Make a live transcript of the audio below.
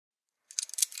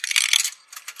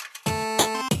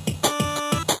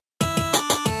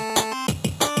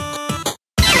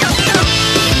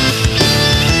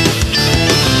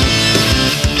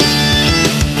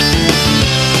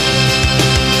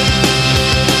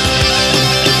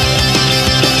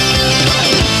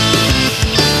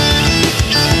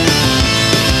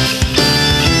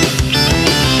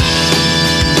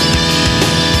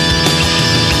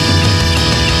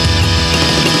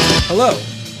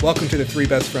to the Three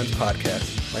Best Friends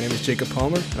podcast. My name is Jacob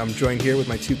Palmer, and I'm joined here with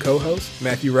my two co-hosts,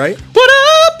 Matthew Wright. What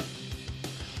up?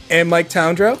 And Mike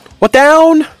Towndrow. What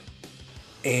down?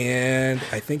 And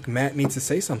I think Matt needs to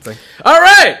say something. All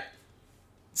right.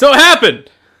 So it happened.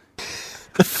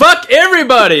 Fuck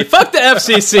everybody. Fuck the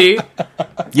FCC.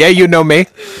 Yeah, you know me.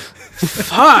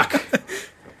 Fuck.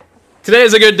 Today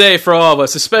is a good day for all of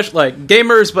us, especially like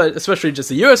gamers, but especially just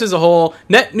the U.S. as a whole.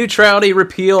 Net neutrality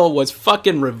repeal was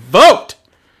fucking revoked.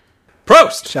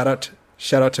 Prost.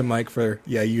 Shout out to Mike for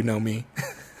you know me.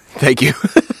 Thank you.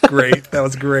 Great. That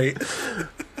was great.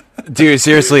 Dude,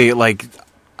 seriously, like,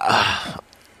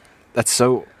 that's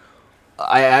so...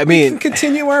 I mean... We can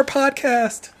continue our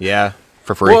podcast. Yeah,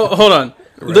 for free. Well, hold on.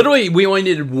 Right. Literally, we only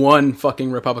needed one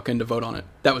fucking Republican to vote on it.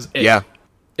 That was it. Yeah.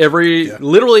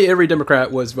 Literally every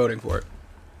Democrat was voting for it.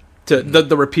 To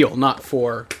the repeal, not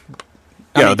for...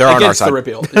 Yeah, they're on our side. The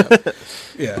repeal.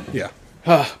 Yeah.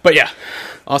 But yeah,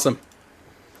 awesome.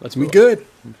 Let's move. We good.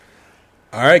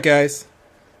 All right, guys.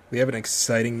 We have an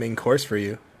exciting main course for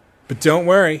you. But don't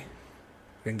worry.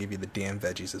 We're going to give you the damn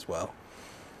veggies as well.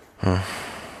 Come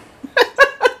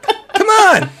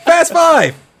on! Fast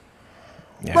Five!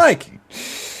 Yeah. Mike,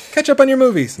 catch up on your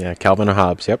movies. Yeah, Calvin and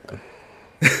Hobbes, yep.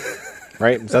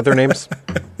 Right? Is that their names?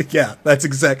 Yeah, that's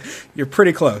exact. You're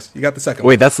pretty close. You got the second one.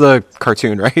 Wait, that's the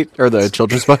cartoon, right? Or the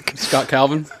children's book? Scott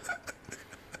Calvin.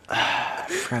 I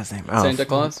forgot his name. Oh. Santa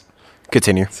Claus.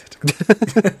 Continue.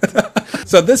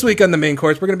 So this week on the main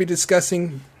course, we're going to be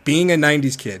discussing being a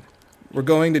 90s kid. We're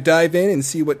going to dive in and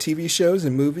see what TV shows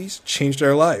and movies changed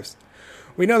our lives.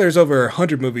 We know there's over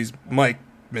 100 movies Mike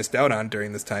missed out on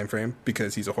during this time frame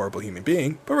because he's a horrible human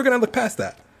being, but we're going to look past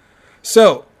that.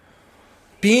 So,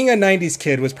 being a 90s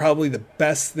kid was probably the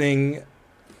best thing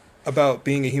about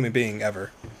being a human being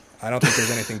ever. I don't think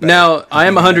there's anything better. Now, I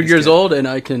am 100 years old, and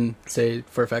I can say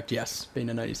for a fact, yes, being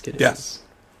a 90s kid is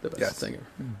the best thing ever.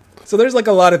 So there's like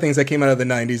a lot of things that came out of the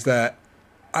 90s that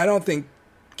I don't think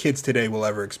kids today will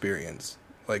ever experience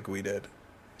like we did.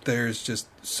 There's just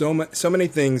so many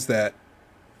things that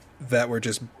were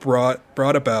just brought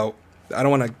about. I don't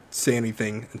want to say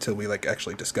anything until we like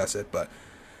actually discuss it, but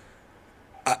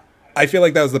I feel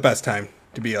like that was the best time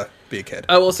to be a kid.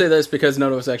 I will say this because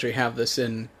none of us actually have this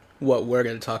in what we're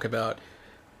going to talk about.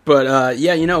 But,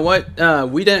 yeah, you know what?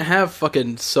 We didn't have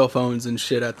fucking cell phones and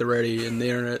shit at the ready and the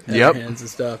internet in our hands and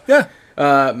stuff. Yeah.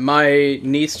 My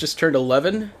niece just turned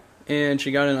 11, and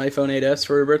she got an iPhone 8S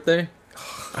for her birthday.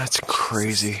 That's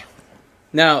crazy.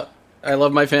 Now, I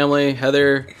love my family.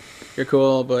 Heather, you're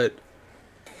cool, but...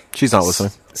 She's not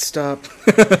listening. Stop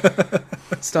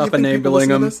enabling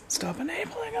them. Stop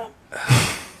enabling them.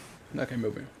 Okay,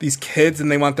 moving. These kids,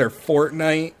 and they want their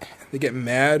Fortnite. They get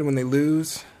mad when they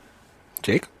lose.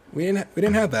 Jake? We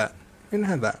didn't have that. We didn't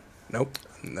have that. Nope,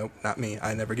 not me.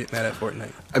 I never get mad at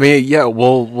Fortnite. I mean, yeah,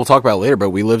 we'll talk about it later,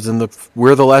 but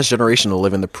we're the last generation to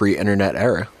live in the pre-internet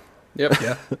era. Yep.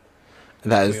 Yeah.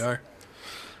 We are.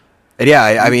 And yeah,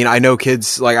 I mean, I know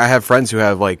kids, like, I have friends who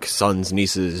have, like, sons,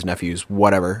 nieces, nephews,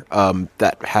 whatever,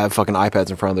 that have fucking iPads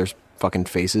in front of their fucking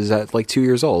faces at, like, 2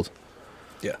 years old.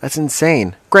 Yeah. That's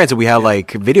insane. Granted, we had,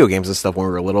 like, video games and stuff when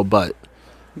we were little, but...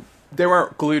 They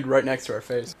weren't glued right next to our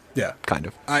face. Yeah. Kind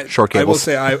of. Short cables.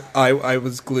 I will say I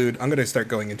was glued. I'm going to start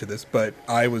going into this, but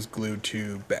I was glued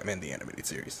to Batman the Animated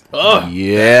Series. Oh.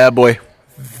 Yeah, boy.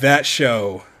 That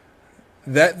show,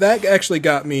 that actually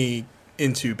got me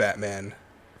into Batman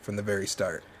from the very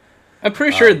start. I'm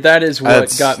pretty sure that is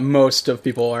what got most of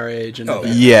people our age into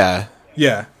Batman. Yeah.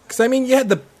 Yeah. Because, I mean, you had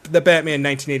the Batman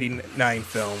 1989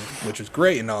 film, which was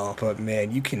great and all, but,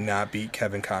 man, you cannot beat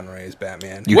Kevin Conroy as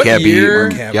Batman. You can't beat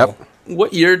Mark Hamill. Yep.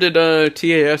 What year did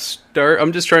TAS start?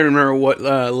 I'm just trying to remember what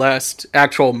last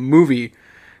actual movie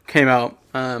came out.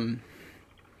 I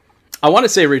want to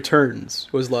say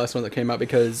Returns was the last one that came out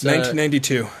because...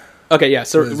 1992. Okay, yeah,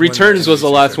 so Returns was the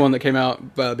last one that came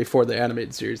out before the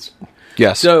animated series.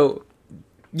 Yes. So,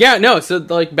 yeah, no, so,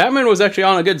 like, Batman was actually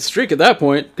on a good streak at that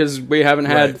point, because we haven't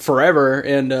had Forever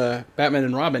and Batman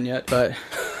and Robin yet, but...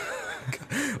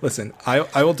 Listen,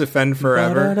 I will defend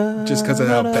Forever just because of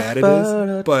how bad it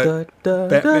is, but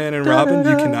Batman and Robin,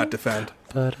 you cannot defend.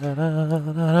 Da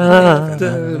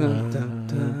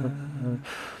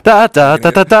da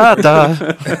da da da da.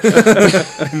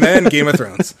 And then Game of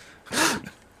Thrones.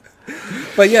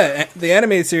 But yeah, the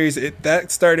animated series,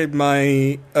 that started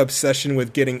my obsession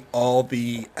with getting all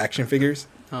the action figures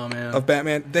of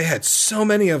Batman. They had so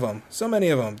many of them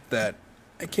that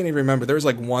I can't even remember. There was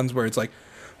like ones where it's like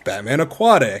Batman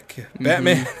Aquatic,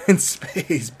 Batman in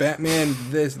Space, Batman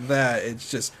this, that.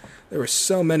 It's just, there were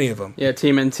so many of them. Yeah,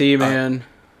 TMNT, man.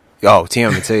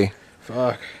 TMNT.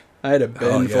 Fuck. I had a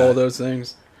bin full of those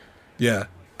things. Yeah.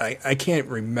 I can't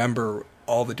remember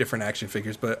all the different action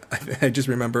figures, but I just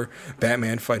remember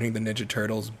Batman fighting the Ninja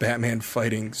Turtles, Batman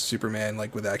fighting Superman,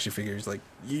 like with action figures. Like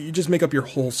you just make up your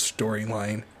whole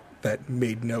storyline that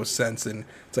made no sense, and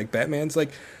it's like Batman's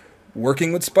like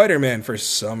working with Spider-Man for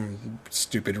some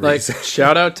stupid reason. Like,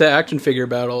 shout out to action figure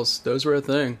battles; those were a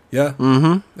thing. Yeah.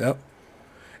 Mm-hmm. Yep.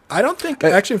 I don't think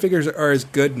action figures are as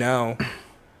good now,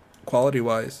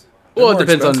 quality-wise. Well, it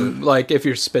depends on like if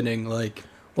you're spending like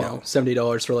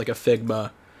 $70 for like a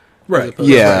Figma. Right.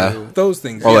 Yeah. Those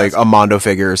things. Or like a Mondo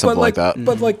figure or something like that.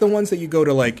 But like the ones that you go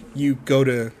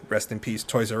to rest in peace,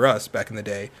 Toys R Us back in the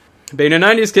day. Being a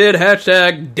 90s kid,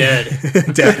 hashtag dead.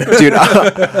 Dead. Dude,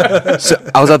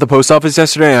 so I was at the post office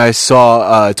yesterday and I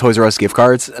saw Toys R Us gift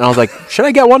cards and I was like, should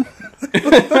I get one?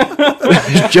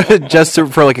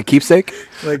 For like a keepsake?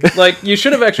 Like you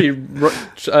should have actually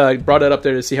brought it up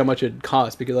there to see how much it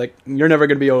cost, because like you're never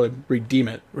going to be able to redeem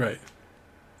it. Right.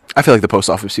 I feel like the post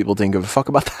office people didn't give a fuck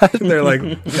about that. They're like,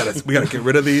 we gotta get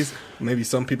rid of these. Maybe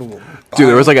some people will buy Dude,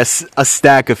 there was like a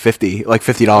stack of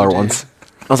 $50 ones.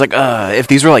 I was like, if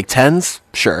these were like 10s,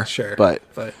 sure. But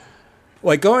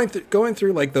like going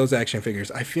through like those action figures,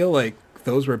 I feel like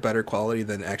those were better quality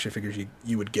than action figures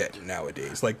you would get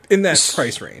nowadays, like in that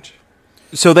price range.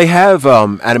 So they have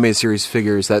animated series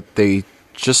figures that they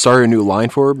just started a new line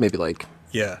for, maybe like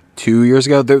 2 years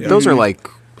ago. Those are like,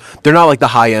 they're not like the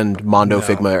high end Mondo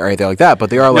Figma or anything like that, but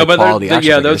they are like quality action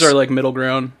figures. Those are like middle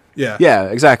ground. Yeah,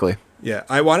 exactly. Yeah,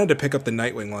 I wanted to pick up the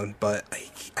Nightwing one, but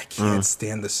I can't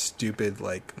stand the stupid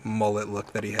like mullet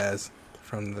look that he has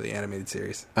from the animated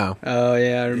series. Oh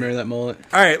yeah, I remember that mullet.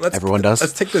 All right, everyone does.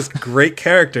 Let's take this great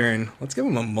character and let's give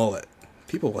him a mullet.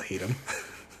 People will hate him.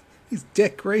 He's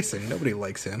Dick Grayson. Nobody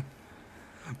likes him.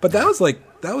 But that was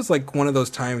like one of those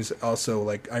times. Also,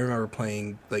 like I remember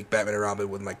playing like Batman and Robin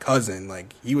with my cousin.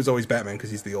 Like he was always Batman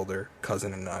because he's the older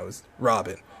cousin, and I was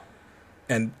Robin.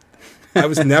 And I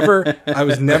was never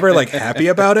like happy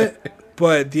about it.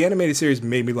 But the animated series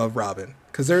made me love Robin,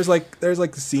 because there's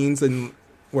like scenes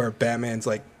where Batman's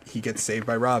like he gets saved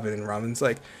by Robin, and Robin's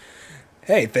like,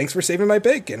 "Hey, thanks for saving my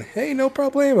bacon. Hey, no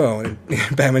problemo." And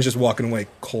Batman's just walking away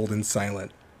cold and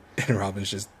silent, and Robin's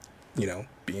just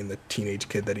being the teenage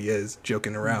kid that he is,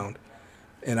 joking around.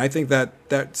 And I think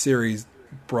that series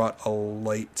brought a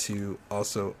light to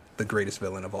also the greatest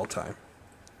villain of all time,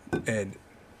 and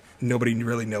nobody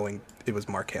really knowing it was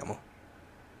Mark Hamill.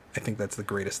 I think that's the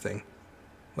greatest thing.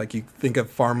 Like, you think of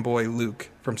Farm Boy Luke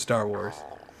from Star Wars,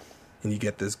 and you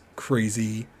get this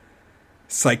crazy,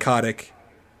 psychotic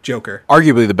Joker.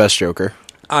 Arguably the best Joker.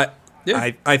 I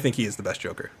think he is the best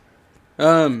Joker.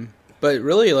 But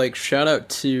really, like, shout out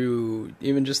to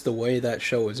even just the way that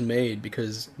show was made,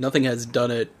 because nothing has done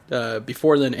it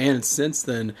before then and since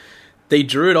then. They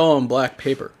drew it all on black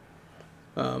paper.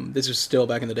 This is still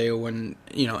back in the day when,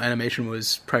 animation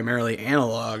was primarily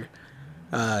analog.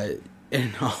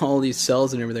 And all these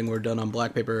cells and everything were done on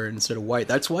black paper instead of white.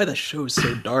 That's why the show is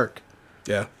so dark.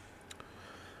 Yeah.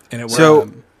 And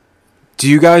do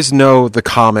you guys know the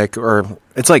comic, or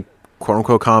it's like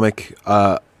quote-unquote comic,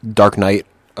 Dark Knight,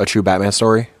 A True Batman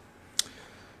Story?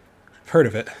 Heard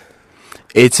of it.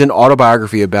 It's an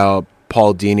autobiography about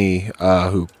Paul Dini,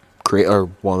 who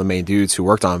one of the main dudes who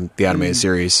worked on the animated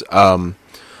series,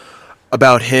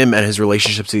 about him and his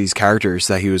relationship to these characters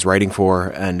that he was writing for,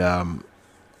 and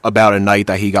about a night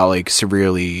that he got like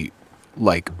severely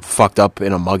like fucked up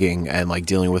in a mugging and like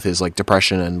dealing with his like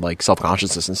depression and like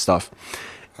self-consciousness and stuff.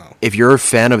 Oh. If you're a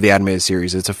fan of the animated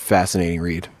series, it's a fascinating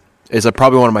read. It's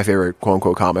probably one of my favorite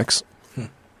quote-unquote comics.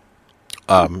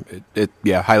 Highly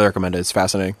recommend it. It's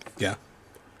fascinating. Yeah.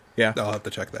 I'll have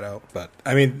to check that out. But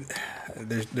I mean,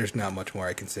 there's not much more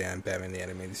I can say on Batman the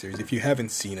Animated Series. If you haven't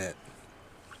seen it,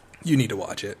 you need to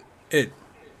watch it.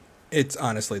 It's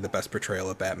honestly the best portrayal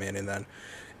of Batman, and then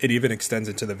it even extends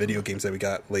into the video games that we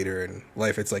got later in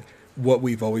life. It's like what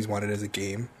we've always wanted as a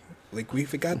game. Like we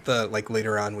got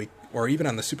later on or even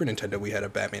on the Super Nintendo we had a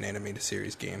Batman Animated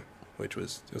Series game, which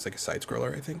was like a side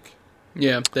scroller, I think.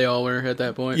 Yeah, they all were at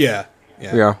that point. Yeah.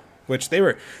 Which they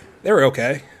were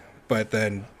okay, but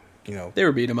then they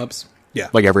were beat 'em ups. Yeah,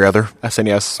 like every other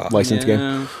SNES licensed game.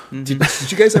 Mm-hmm.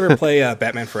 Did you guys ever play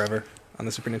Batman Forever on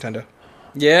the Super Nintendo?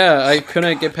 Yeah, I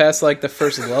couldn't get past like the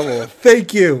first level.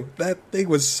 Thank you. That thing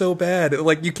was so bad.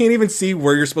 Like you can't even see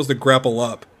where you're supposed to grapple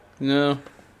up. No,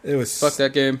 it was fuck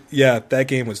that game. Yeah, that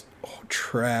game was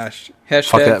trash.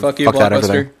 Hashtag fuck you,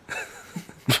 Blockbuster.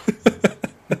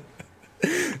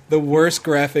 The worst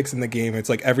graphics in the game. It's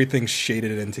like everything's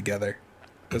shaded in together.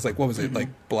 It was like, what was it? Like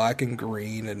black and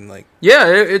green and like... Yeah,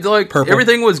 it's like purple.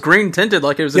 Everything was green tinted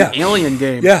like it was an alien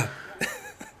game. Yeah.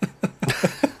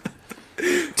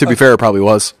 To be fair, it probably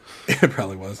was. It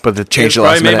probably was. But they changed It it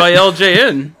was last probably made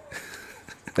minute. by LJN.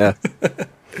 Yeah.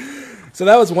 So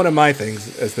that was one of my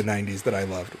things as the 90s that I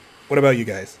loved. What about you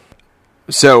guys?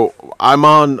 So I'm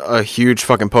on a huge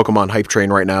fucking Pokemon hype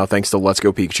train right now, thanks to Let's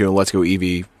Go Pikachu and Let's Go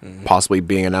Eevee possibly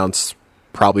being announced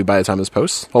probably by the time this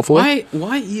posts, hopefully.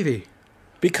 Why Eevee?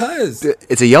 Because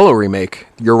It's a yellow remake.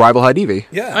 Your rival had Eevee.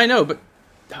 yeah, I know, but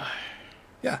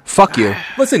yeah. Fuck you.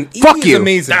 Listen, Fuck Eevee is you.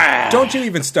 amazing. Don't you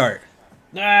even start.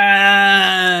 let's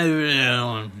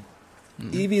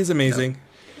Eevee is amazing.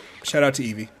 Shout out to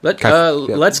Eevee.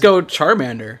 let's go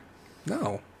Charmander.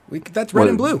 No, that's red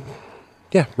and blue.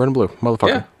 Yeah, red and blue.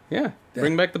 Motherfucker. Yeah.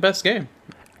 Bring back the best game.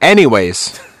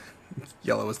 Anyways,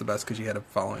 Yellow was the best because you had a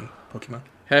following Pokemon.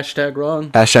 Hashtag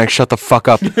wrong. hashtag shut the fuck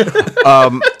up.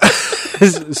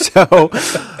 So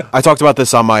I talked about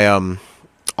this on my on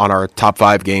our top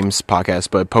 5 games podcast,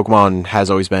 but Pokemon has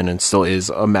always been and still is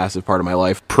a massive part of my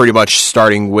life. Pretty much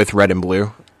starting with red and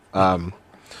blue.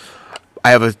 I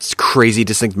have a crazy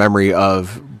distinct memory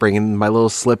of bringing my little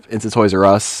slip into Toys R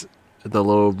Us, the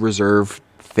little reserve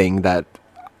thing that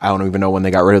I don't even know when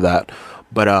they got rid of that.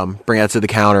 But bring that to the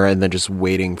counter and then just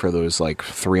waiting for those like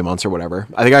 3 months or whatever.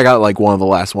 I think I got like one of the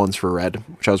last ones for red,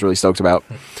 which I was really stoked about.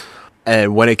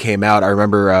 And when it came out, I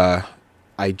remember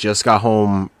I just got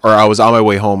home, or I was on my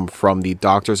way home from the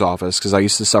doctor's office because I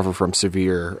used to suffer from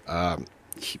severe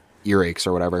earaches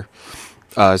or whatever.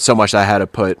 So much that I had to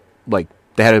put they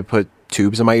had to put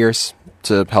tubes in my ears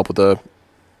to help with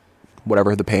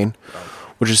the pain,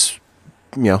 which is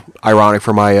ironic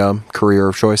for my career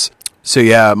of choice. So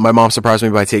yeah, my mom surprised me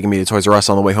by taking me to Toys R Us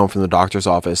on the way home from the doctor's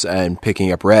office and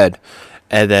picking up red,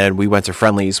 and then we went to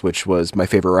Friendly's, which was my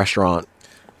favorite restaurant.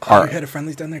 Oh, you had a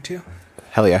Friendly's down there too?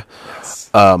 Hell yeah. Yes.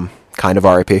 Kind of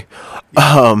RIP.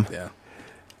 Yeah.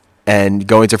 And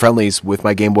going to Friendly's with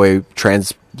my Game Boy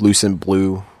translucent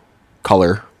blue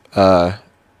color, and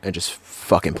just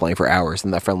fucking playing for hours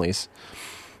in that Friendly's,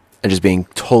 and just being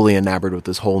totally enamored with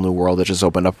this whole new world that just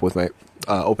opened up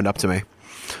to me.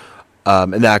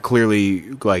 And that clearly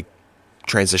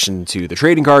transitioned to the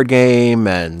trading card game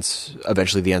and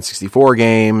eventually the N64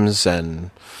 games, and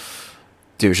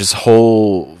dude, it was just a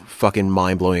whole fucking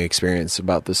mind-blowing experience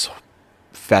about this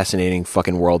fascinating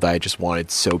fucking world that I just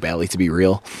wanted so badly to be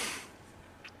real.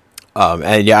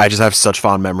 And yeah, I just have such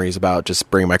fond memories about just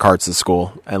bringing my cards to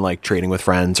school and trading with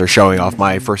friends or showing off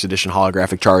my first edition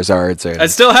holographic Charizards. I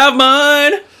still have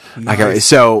mine. Nice.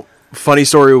 So funny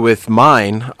story with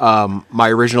mine. My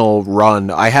original run,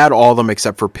 I had all of them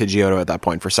except for Pidgeotto at that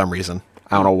point for some reason.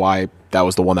 I don't know why that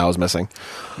was the one that was missing.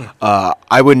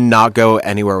 I would not go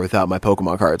anywhere without my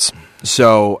Pokemon cards.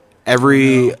 So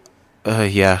every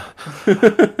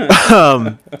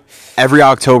every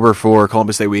October for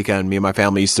Columbus Day weekend, me and my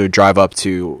family used to drive up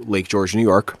to Lake George, New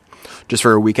York, just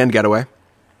for a weekend getaway.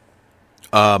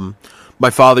 My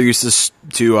father used to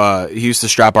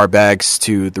strap our bags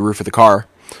to the roof of the car.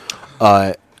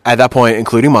 At that point,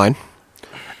 including mine.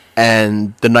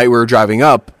 And the night we were driving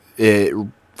up, it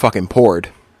fucking poured.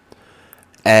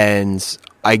 And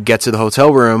I get to the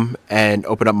hotel room and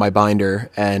open up my binder,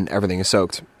 and everything is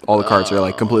soaked. All the cards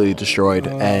are completely destroyed,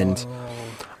 and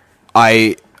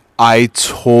I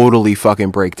totally fucking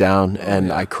break down,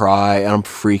 and I cry, and I'm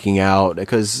freaking out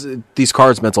because these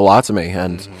cards meant a lot to me,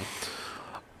 and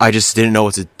I just didn't know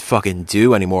what to fucking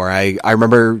do anymore. I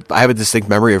remember I have a distinct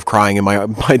memory of crying in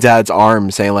my dad's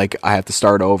arms, saying I have to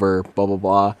start over, blah blah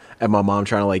blah, and my mom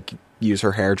trying to use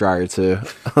her hairdryer to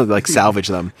salvage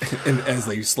them. And as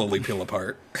they slowly peel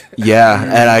apart. Yeah,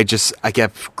 and I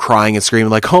kept crying and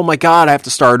screaming oh my god, I have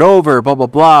to start over, blah blah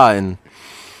blah, and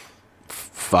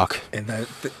fuck. And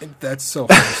that's so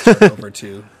hard to start over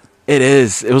too. It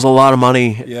is. It was a lot of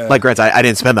money. Yeah. Granted, I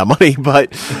didn't spend that money,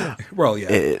 but well,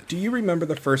 yeah. Do you remember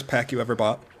the first pack you ever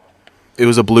bought? It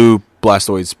was a blue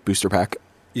Blastoise booster pack.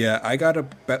 Yeah, I got a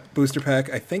booster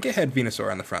pack. I think it had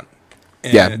Venusaur on the front.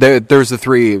 And yeah, there's the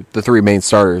three main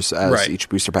starters as each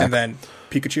booster pack, and then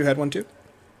Pikachu had one too.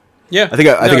 Yeah, I think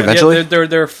eventually they're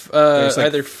either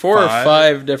 4 or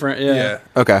 5 different. Yeah.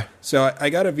 Okay. So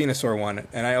I got a Venusaur one,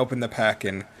 and I opened the pack,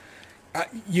 and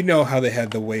you know how they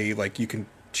had the way you can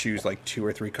choose 2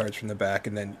 or 3 cards from the back,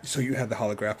 and then so you had the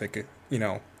holographic,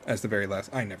 as the very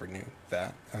last. I never knew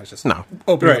that. I was just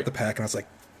opening up the pack, and I was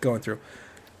going through.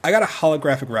 I got a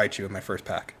holographic Raichu in my first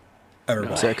pack ever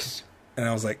bought. 6. And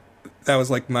I was that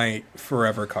was my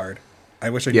forever card. I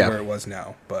wish I knew where it was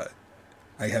now, but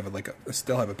I have I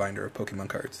still have a binder of Pokemon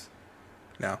cards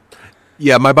now.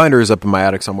 Yeah, my binder is up in my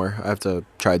attic somewhere. I have to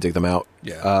try to dig them out.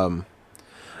 Yeah.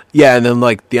 Yeah, and then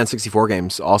the N64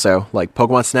 games also,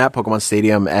 Pokemon Snap, Pokemon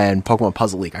Stadium, and Pokemon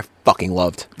Puzzle League. I fucking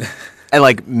loved.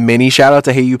 And mini shout out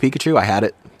to Hey You Pikachu. I had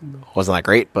it. Wasn't that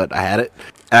great, but I had it.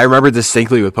 And I remember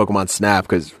distinctly with Pokemon Snap,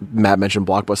 because Matt mentioned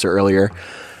Blockbuster earlier.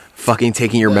 Fucking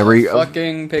taking your memory.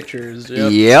 Fucking pictures.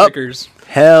 Yep. Stickers.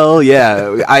 Hell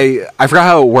yeah. I forgot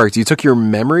how it worked. You took your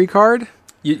memory card?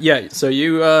 So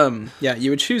you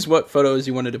would choose what photos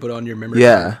you wanted to put on your memory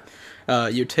Yeah.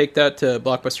 card. You take that to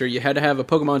Blockbuster. You had to have a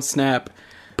Pokemon Snap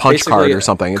Punch card or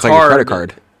something. It's like a credit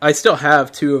card. I still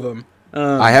have 2 of them.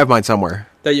 I have mine somewhere.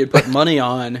 That you'd put money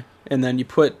on, and then you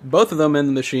put both of them in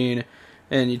the machine,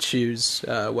 and you choose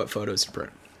what photos to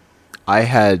print. I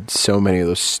had so many of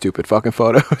those stupid fucking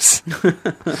photos.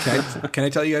 Can I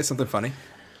tell you guys something funny?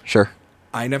 Sure.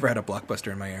 I never had a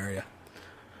Blockbuster in my area.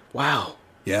 Wow.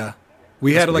 Yeah.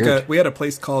 We had a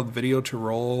place called Video to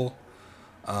Roll,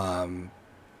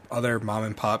 other mom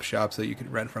and pop shops that you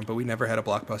could rent from, but we never had a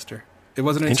Blockbuster. It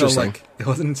wasn't until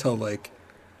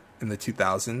in the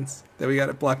 2000s that we got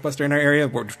a Blockbuster in our area,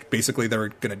 where basically they were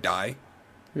gonna die.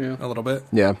 Yeah. A little bit.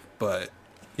 Yeah. But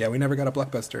yeah, we never got a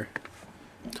Blockbuster.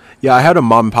 Yeah, I had a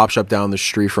mom and pop shop down the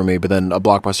street from me, but then a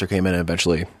Blockbuster came in and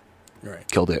eventually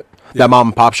killed it. Yeah. That mom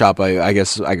and pop shop, I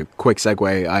guess, quick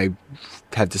segue, I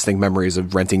had distinct memories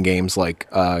of renting games like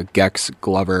Gex,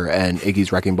 Glover, and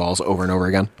Iggy's Wrecking Balls over and over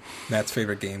again. Matt's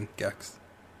favorite game, Gex.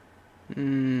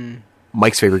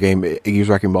 Mike's favorite game, Iggy's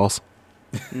Wrecking Balls.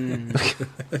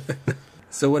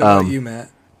 So what about you, Matt?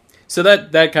 So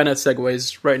that kind of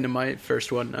segues right into my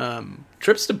first one.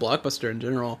 Trips to Blockbuster in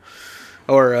general.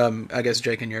 Or, I guess,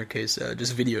 Jake, in your case,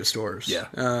 just video stores.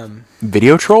 Yeah.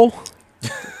 Video Troll?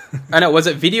 I know. Was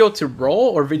it Video to Roll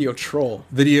or Video Troll?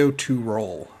 Video to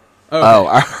Roll. Oh,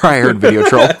 I heard Video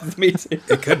Troll. Me too.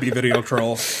 It could be Video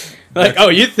Troll. Like,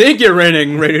 you think you're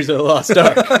renting Raiders of the Lost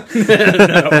Ark.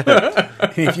 No.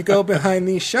 If you go behind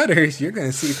these shutters, you're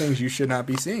going to see things you should not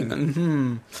be seeing.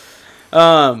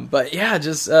 Mm-hmm. But yeah,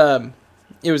 just...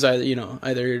 it was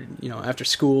either after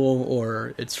school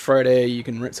or it's Friday. You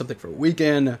can rent something for a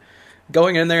weekend.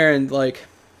 Going in there and like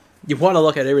you want to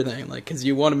look at everything, like because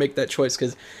you want to make that choice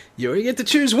because you only get to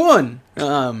choose one.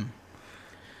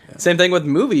 Same thing with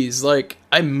movies. Like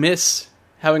I miss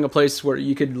having a place where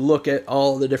you could look at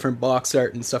all the different box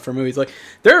art and stuff for movies. Like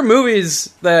there are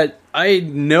movies that I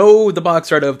know the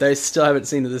box art of that I still haven't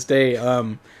seen to this day.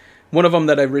 One of them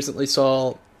that I recently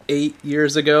saw 8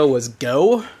 years ago was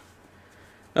Go.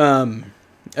 I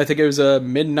think it was a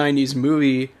mid-90s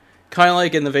movie, kind of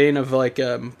like in the vein of like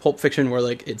Pulp Fiction, where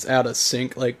like it's out of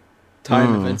sync, like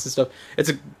time events and stuff. It's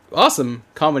an awesome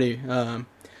comedy,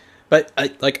 but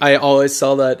I always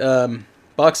saw that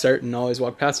box art and always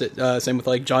walked past it. Same with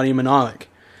like Johnny Mnemonic.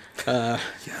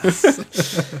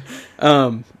 Yes.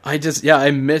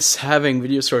 I miss having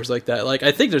video stores like that. Like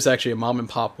I think there's actually a mom and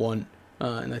pop one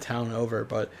in the town over,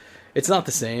 but it's not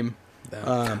the same.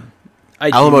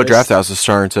 Alamo Draft House is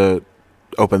starting to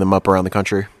open them up around the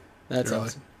country. That's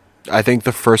awesome. I think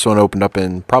the first one opened up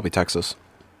in probably Texas.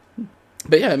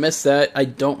 But yeah, I miss that. I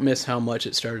don't miss how much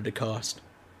it started to cost.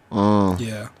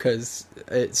 Yeah. Because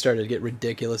it started to get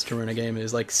ridiculous to rent a game. It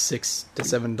was like $6 to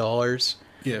 $7.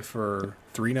 Yeah, for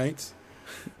 3 nights?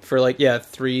 For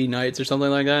 3 nights or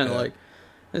something like that. Yeah. And like,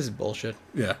 this is bullshit.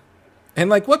 Yeah. And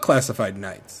like, what classified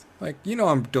nights? Like,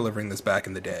 I'm delivering this back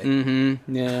in the day.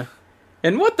 Mm-hmm, yeah.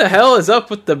 And what the hell is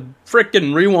up with the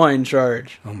frickin' rewind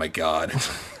charge? Oh my god.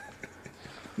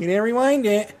 You didn't rewind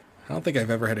it. I don't think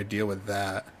I've ever had to deal with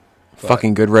that. But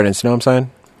fucking good riddance, you know what I'm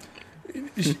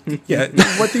saying? Yeah,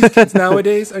 what these kids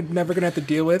nowadays are never going to have to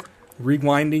deal with,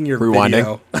 rewinding your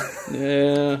video.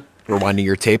 Yeah. Rewinding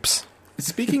your tapes.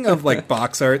 Speaking of like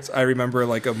box arts, I remember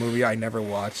like a movie I never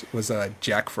watched was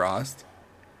Jack Frost.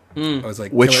 I was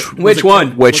like, which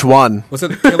one? Which one? Was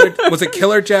it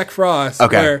Killer Jack Frost?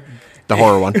 Okay. Where, the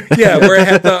horror one. Yeah, where it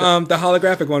had the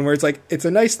holographic one where it's like it's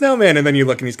a nice snowman, and then you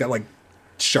look and he's got like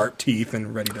sharp teeth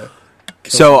and ready to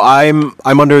kill So I'm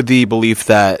under the belief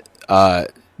that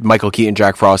Michael Keaton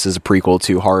Jack Frost is a prequel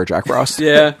to Horror Jack Frost.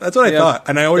 Yeah, that's what I thought,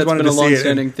 and I always wanted to see it.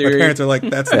 And theory. My parents are like,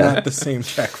 "That's not the same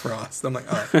Jack Frost." I'm like,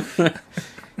 "Oh."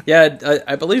 Yeah,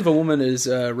 I believe a woman is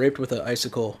raped with an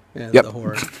icicle in the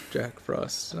Horror Jack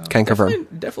Frost. So Can confirm.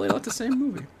 Definitely not the same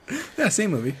movie. Yeah,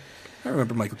 same movie. I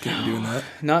remember Michael Keaton doing that.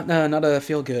 Not a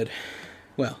feel good.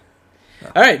 Well,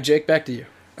 all right, Jake, back to you.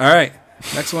 All right,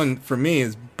 next one for me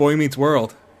is Boy Meets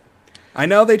World. I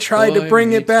know they tried to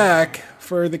bring it back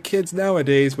for the kids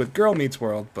nowadays with Girl Meets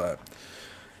World, but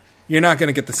you're not going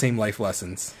to get the same life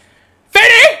lessons.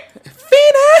 Fina!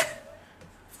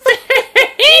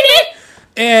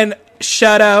 And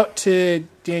shout out to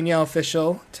Danielle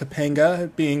Fishel,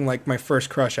 Topanga, being like my first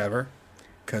crush ever,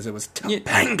 because it was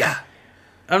Topanga.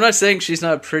 I'm not saying she's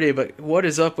not pretty, but what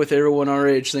is up with everyone our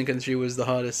age thinking she was the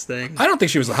hottest thing? I don't think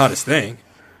she was the hottest thing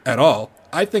at all.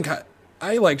 I think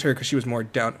I liked her because she was more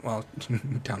down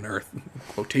to earth,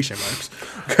 quotation marks,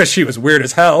 because she was weird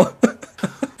as hell.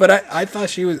 But I thought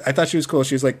she was cool.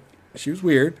 She was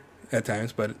weird at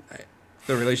times, but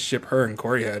the relationship her and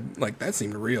Corey had, like, that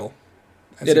seemed real.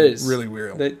 It is really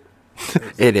real.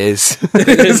 It is.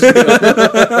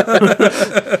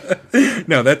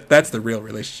 No, that's the real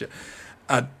relationship.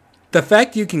 The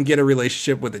fact you can get a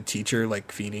relationship with a teacher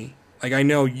like Feeney, like, I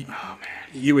know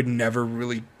you would never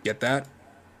really get that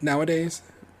nowadays,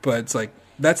 but it's like,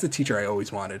 that's the teacher I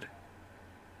always wanted.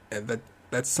 And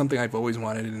that's something I've always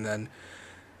wanted. And then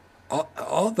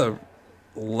all the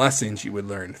lessons you would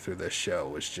learn through this show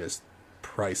was just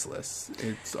priceless.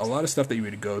 It's a lot of stuff that you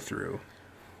would go through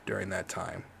during that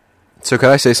time. So could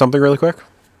I say something really quick?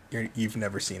 You've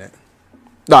never seen it.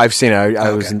 No, I've seen it.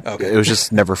 Okay. It was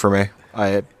just never for me.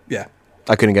 I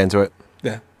couldn't get into it.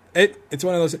 Yeah. It's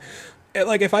one of those,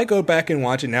 like, if I go back and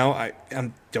watch it now, I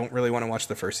don't really want to watch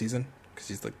the first season because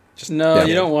he's like, just you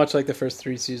don't watch like the first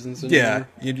 3 seasons anymore.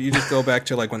 Yeah, you just go back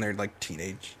to like when they're like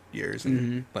teenage years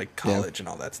and like college and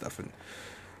all that stuff, and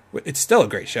it's still a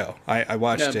great show. I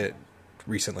watched it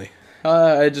recently.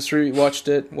 I just rewatched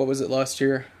it. What was it, last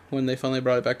year when they finally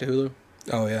brought it back to Hulu?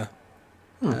 Oh yeah.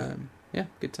 Yeah,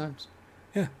 good times.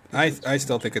 Yeah, I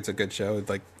still think it's a good show.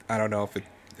 Like, I don't know if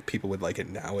people would like it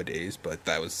nowadays, but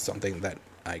that was something that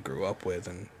I grew up with,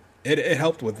 and it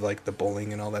helped with like the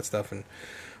bullying and all that stuff. And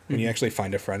when you actually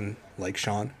find a friend like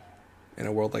Sean in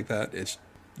a world like that,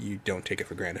 you don't take it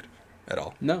for granted at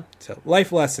all. No. So,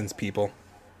 life lessons, people.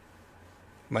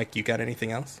 Mike, you got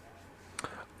anything else?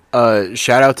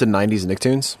 Shout out to 90s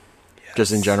Nicktoons,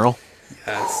 just in general.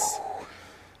 Yes.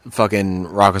 Fucking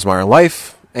Rocko's Modern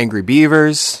Life, Angry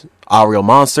Beavers, All Real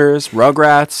Monsters,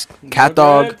 Rugrats, Cat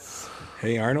Dog,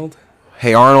 Hey Arnold.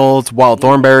 Hey Arnold, Wild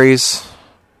Thornberries.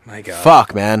 My God.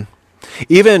 Fuck, man.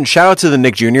 Even shout out to the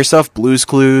Nick Jr. stuff, Blue's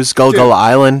Clues, Gullah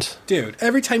Island. Dude,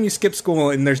 every time you skip school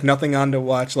and there's nothing on to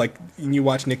watch, like, you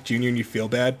watch Nick Jr. and you feel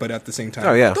bad, but at the same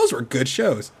time, those were good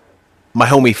shows. My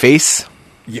Homie Face.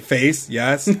 Your Face,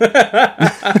 yes. Did you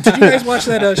guys watch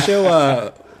that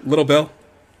show, Little Bill?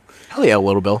 Hell yeah,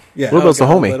 Little Bill. Yeah. Little Bill's the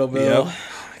homie. Little Bill. Yep.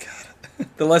 Oh my God.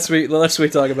 The less we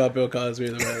talk about Bill Cosby,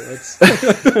 the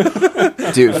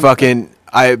better. Dude, fucking,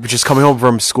 I just coming home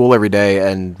from school every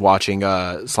day and watching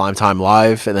Slime Time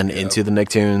Live, and then into the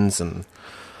Nicktoons, and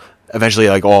eventually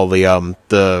like all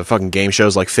the fucking game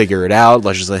shows like Figure It Out,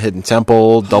 Legends of the Hidden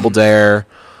Temple, Double Dare.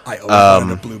 I always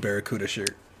wanted a Blue Barracuda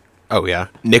shirt. Oh yeah,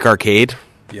 Nick Arcade.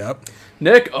 Yep.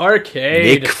 Nick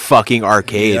Arcade. Nick fucking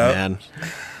Arcade, man.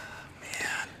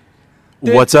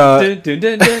 Man. What's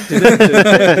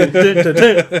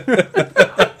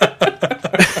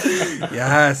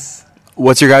Yes.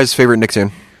 What's your guys' favorite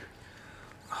Nicktoon?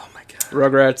 Oh my God.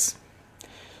 Rugrats.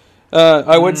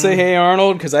 I would say Hey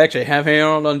Arnold because I actually have Hey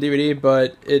Arnold on DVD,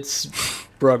 but it's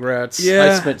Rugrats. Yeah.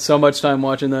 I spent so much time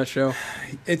watching that show.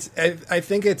 I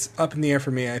think it's up in the air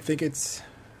for me. I think it's...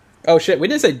 Oh shit, we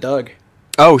didn't say Doug.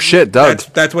 Oh shit, Doug.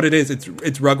 That's what it is. It's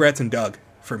Rugrats and Doug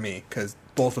for me because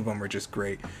both of them were just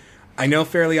great. I know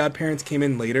Fairly Odd Parents came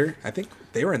in later. I think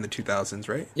they were in the 2000s,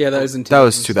 right? Yeah, that was in 2000s. That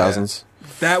was 2000s. Yeah.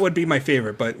 That would be my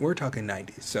favorite, but we're talking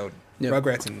 90s. So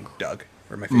Rugrats and Doug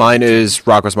were my favorite. Mine is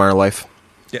Rocko's Modern Life.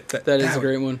 Yeah, that is a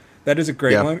great one. That is a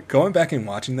great one. Going back and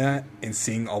watching that and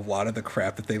seeing a lot of the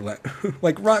crap that they let...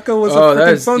 like, Rocko was a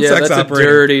freaking phone sex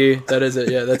operator.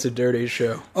 That's a dirty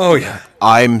show. Oh, yeah.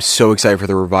 I'm so excited for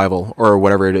the revival, or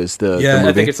whatever it is, the movie.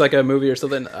 I think it's like a movie or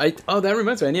something. That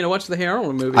reminds me. I need to watch the Hey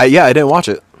Arnold movie. I didn't watch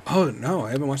it. Oh, no,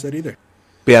 I haven't watched that either.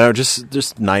 But yeah, no, just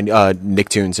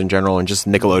Nicktoons in general, and just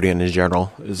Nickelodeon in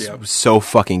general is so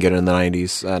fucking good in the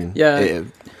 90s. And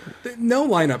no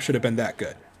lineup should have been that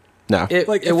good. No. It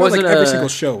wasn't every single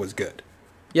show was good.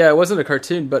 Yeah, it wasn't a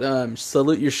cartoon, but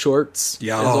Salute Your Shorts.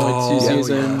 Yeah. There's only 2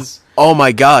 seasons. Oh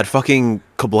my God, fucking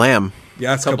Kablam.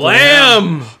 Yes,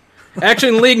 Kablam!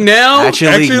 Action League Now?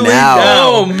 Action League Now.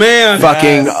 Oh, man.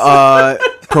 Fucking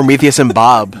Prometheus and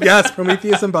Bob. Yes,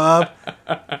 Prometheus and Bob.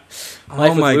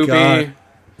 Oh my God.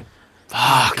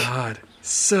 Fuck. God.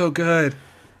 So good.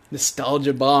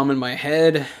 Nostalgia bomb in my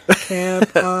head. Camp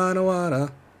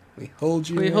Anawana. We hold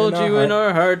you in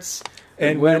our hearts.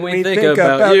 And when we think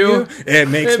about you, it it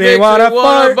makes me want to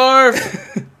barf.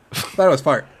 Thought it was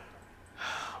fart.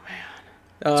 Oh, man.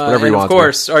 It's whatever you and want. Of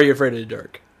course, Are You Afraid of the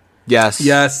Dark? Yes.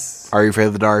 Yes. Are You Afraid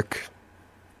of the Dark?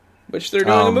 Which they're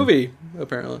doing a movie,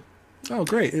 apparently. Oh,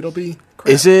 great. It'll be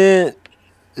crap. Is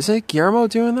it Guillermo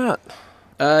doing that?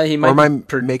 He might or am I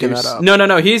produce... making that up?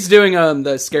 No. He's doing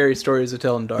the Scary Stories to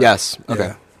Tell in the Dark. Yes.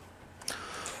 Okay.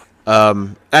 Yeah.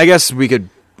 I guess we could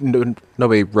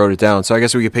nobody wrote it down, so I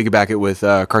guess we could piggyback it with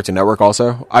Cartoon Network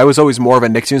also. I was always more of a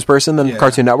Nicktoons person than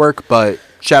Cartoon Network, but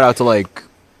shout out to like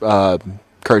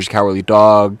Courage the Cowardly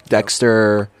Dog,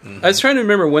 Dexter. I was trying to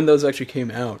remember when those actually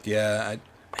came out. Yeah,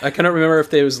 I cannot remember if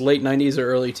they was late 90s or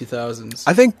early 2000s.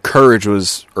 I think Courage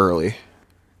was early.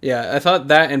 Yeah, I thought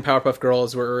that and Powerpuff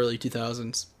Girls were early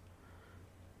 2000s.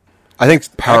 I think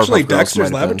Powerpuff actually Girls Dexter's might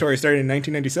have been. Laboratory started in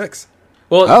 1996.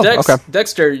 Well, okay.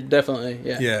 Dexter definitely,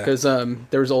 yeah, Yeah. because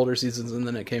there was older seasons and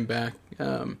then it came back. Out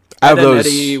of Ed and those-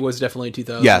 Eddie was definitely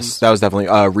 2000s. Yes, that was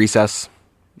definitely Recess.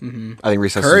 Mm-hmm. I think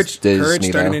Recess Courage was Disney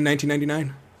started now. in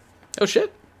 1999. Oh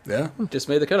shit! Yeah. Just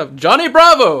made the cut off. Johnny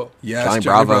Bravo. Yes, Johnny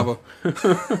Johnny Bravo.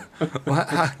 Well,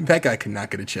 that guy could not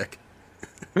get a chick.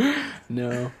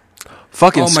 No.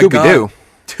 Fucking Oh my Scooby-Doo. God.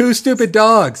 Two stupid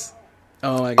dogs.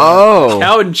 Oh my god. Oh.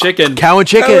 Cow and chicken. Cow and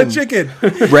Chicken. Cow and chicken.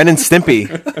 Ren and Stimpy.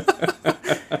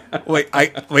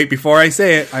 Wait. Before I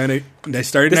say it, they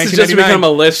started in This has just 1999. become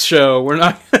a list show. We're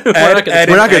not. Ed, We're not gonna. Ed,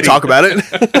 We're not going Eddie. to talk about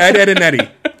it. Ed, and Eddie.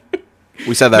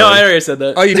 We said that. No, I already. already said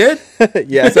that. Oh, you did?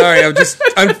 Yeah. Sorry, I'm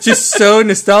just so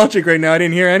nostalgic right now. I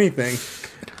didn't hear anything.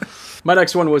 My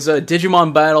next one was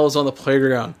Digimon Battles on the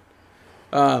Playground.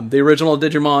 The original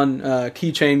Digimon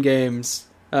keychain games.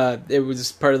 It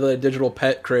was part of the digital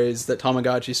pet craze that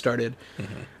Tamagotchi started.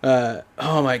 Mm-hmm.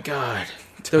 Oh my god,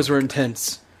 those were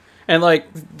intense. And like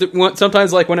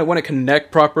sometimes, like when it wouldn't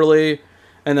connect properly,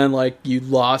 and then like you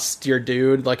lost your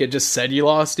dude, like it just said you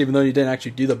lost, even though you didn't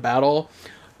actually do the battle.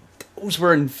 Those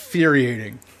were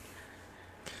infuriating.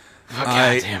 Oh,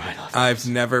 god damn, I love I've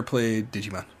never played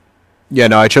Digimon. Yeah,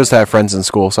 no, I chose to have friends in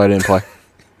school, so I didn't play.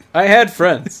 I had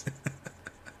friends. And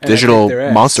I Digital kicked their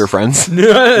ass. monster friends.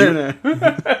 No.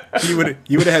 You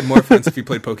would have had more friends if you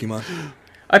played Pokemon.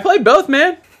 I played both,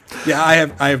 man. Yeah, I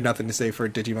have nothing to say for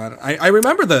Digimon. I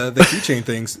remember the keychain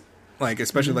things, like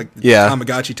especially like the Yeah.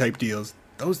 Tamagotchi type deals.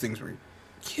 Those things were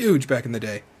huge back in the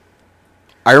day.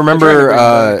 I remember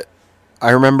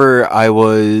I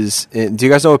was in, do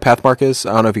you guys know what Pathmark is?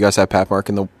 I don't know if you guys have Pathmark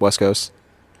in the West Coast.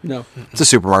 No. It's a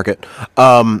supermarket.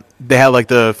 They had like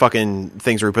the fucking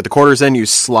things where you put the quarters in, you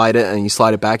slide it, and you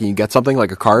slide it back, and you get something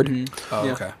like a card. Mm-hmm. Oh,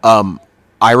 Yeah. okay.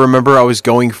 I remember I was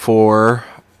going for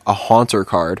a Haunter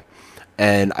card,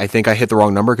 and I think I hit the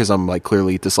wrong number because I'm like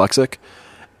clearly dyslexic,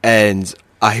 and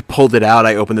I pulled it out.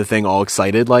 I opened the thing all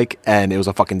excited, like, and it was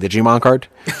a fucking Digimon card.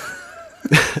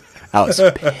 I was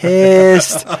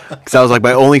pissed because I was like,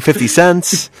 my only 50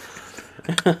 cents.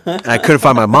 And I couldn't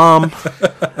find my mom.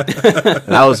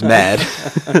 And I was mad.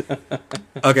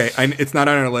 Okay, it's not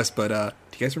on our list, but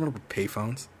do you guys remember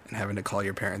payphones and having to call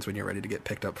your parents when you're ready to get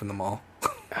picked up from the mall?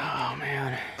 Oh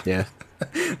man. Yeah.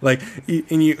 Like,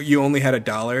 you only had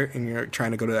 $1, and you're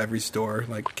trying to go to every store.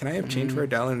 Like, can I have change for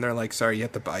 $1? And they're like, sorry, you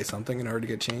have to buy something in order to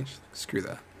get change. Screw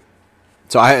that.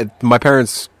 So my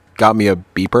parents got me a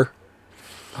beeper.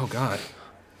 Oh God,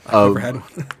 I never had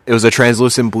one. It was a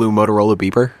translucent blue Motorola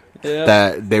beeper. Yeah.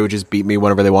 That they would just beat me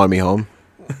whenever they wanted me home.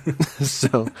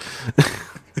 So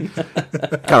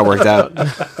kind of worked out.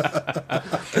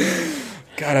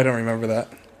 God, I don't remember that.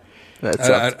 That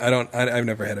sucked. I've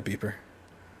never had a beeper.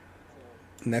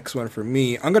 Next one for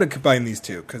me, I'm going to combine these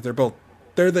two because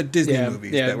they're the Disney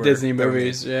movies. Yeah, that were, Disney that were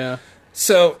movies. made. Yeah.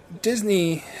 So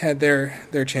Disney had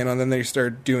their channel, and then they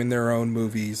started doing their own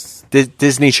movies.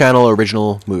 Disney Channel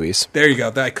original movies. There you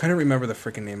go. I couldn't remember the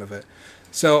freaking name of it.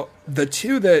 So the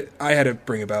two that I had to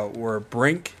bring about were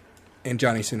Brink and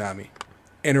Johnny Tsunami.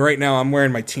 And right now I'm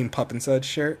wearing my Team Pup and Suds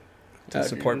shirt to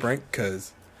support Brink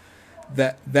because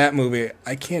that movie,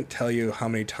 I can't tell you how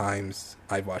many times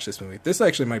I've watched this movie. This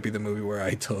actually might be the movie where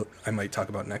I might talk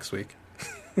about next week.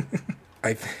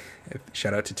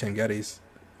 Shout out to Tim Geddes.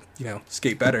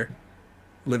 Skate better.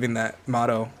 Living that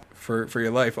motto for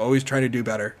your life. Always trying to do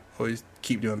better. Always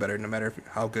keep doing better, no matter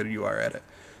how good you are at it.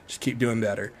 Just keep doing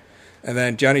better. And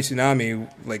then Johnny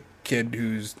Tsunami, like kid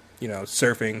who's,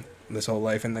 surfing this whole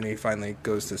life, and then he finally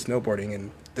goes to snowboarding,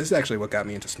 and this is actually what got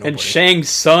me into snowboarding. And Shang's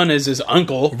son is his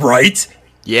uncle. Right?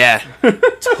 Yeah.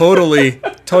 Totally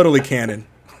canon.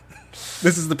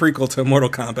 This is the prequel to Mortal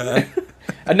Kombat.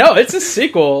 No, it's a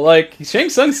sequel. Like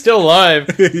Shang's son's still alive.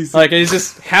 He's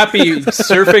just happy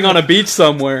surfing on a beach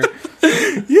somewhere.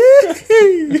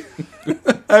 Yay!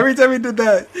 Every time he did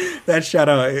that shout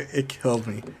out, it killed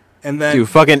me. And then, Dude,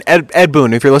 fucking Ed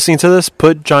Boon, if you're listening to this,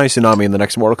 put Johnny Tsunami in the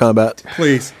next Mortal Kombat.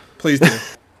 please do.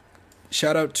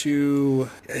 Shout out to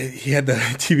he had the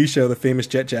TV show The Famous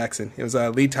Jet Jackson. It was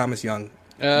Lee Thomas Young.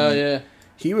 Oh yeah.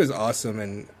 He was awesome,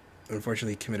 and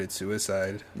unfortunately committed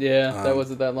suicide. Yeah, that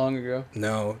wasn't that long ago.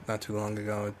 No, not too long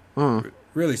ago.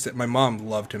 Really, my mom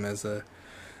loved him as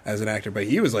an actor, but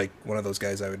he was like one of those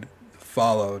guys I would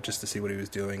follow just to see what he was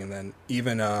doing, and then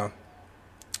even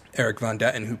Eric Von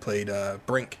Detten, who played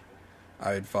Brink,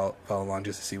 I would follow along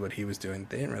just to see what he was doing.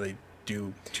 They didn't really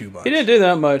do too much. He didn't do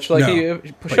that much. Like No.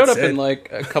 he showed up Sid. in like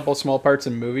a couple small parts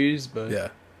in movies, but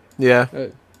Yeah.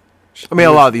 I mean,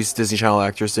 a lot of these Disney Channel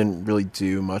actors didn't really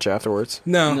do much afterwards.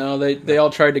 No, they all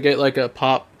tried to get like a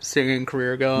pop singing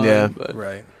career going. Yeah. But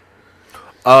right.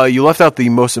 You left out the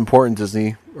most important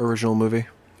Disney original movie.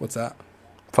 What's that?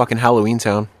 Fucking Halloween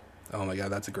Town. Oh my god,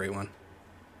 that's a great one.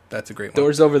 That's a great one.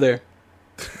 Door's over there.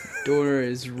 Door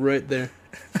is right there.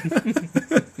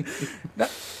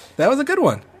 That was a good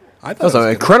one. I thought That was it was a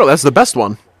good incredible. That's the best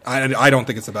one. one. I don't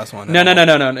think it's the best one.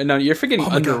 No. You're forgetting Oh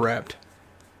my Under God. Wrapped.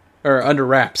 Or Under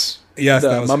Wraps. Yes, The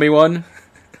that was. Mummy one.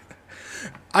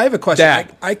 I have a question. Dag.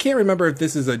 I can't remember if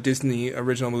this is a Disney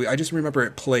original movie. I just remember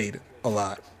it played a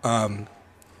lot.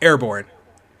 Airborne.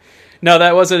 No,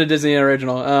 that wasn't a Disney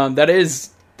original. That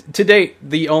is, to date,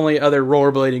 the only other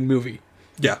rollerblading movie.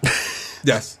 Yeah.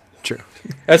 Yes. True.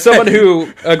 As someone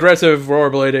who aggressive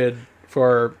rollerbladed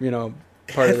for,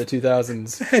 part of the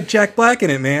 2000s. It had Jack Black in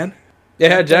it, man.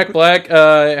 It had Jack Black.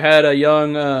 It had a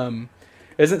young...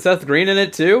 isn't Seth Green in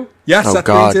it, too? Yes, Oh, Seth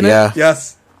God, Green's in yeah. it.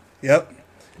 Yes. Yep.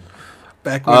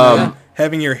 Back when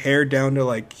having your hair down to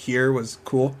like here was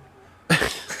cool.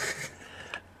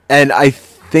 And I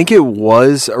think it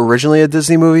was originally a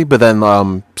Disney movie, but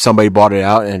then somebody bought it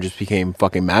out and it just became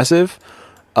fucking massive.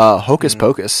 Hocus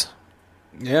Pocus.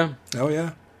 Yeah. Oh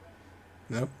yeah.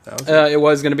 Nope. That was It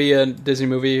was going to be a Disney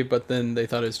movie, but then they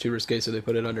thought it was too risque, so they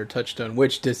put it under Touchstone,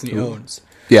 which Disney owns.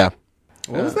 Yeah.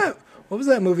 What was that? What was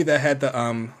that movie that had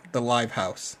the live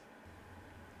house?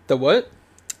 The what?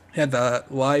 Had the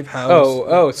live house.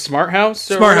 Oh, Smart House?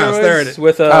 or Smart House, whatever there it is.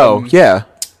 With, Yeah.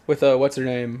 With, what's her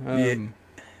name? Yeah.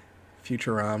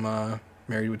 Futurama,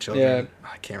 Married with Children. Yeah.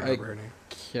 I can't remember her name.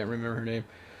 Can't remember her name.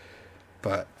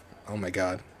 But oh my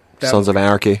god, Sons of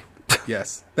Anarchy.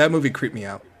 yes, that movie creeped me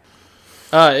out.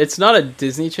 It's not a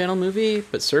Disney Channel movie,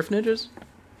 but Surf Ninjas?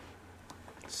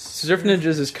 Surf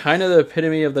Ninjas is kind of the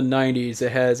epitome of the 90s.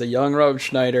 It has a young Rob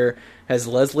Schneider, has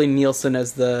Leslie Nielsen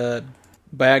as the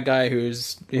bad guy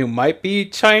who might be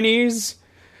Chinese.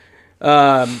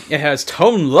 It has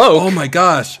Tone Loc. Oh my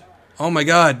gosh. Oh my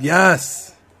god. Yes.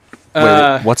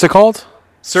 Wait, what's it called?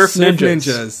 Surf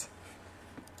Ninjas.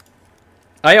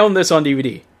 I own this on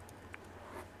DVD.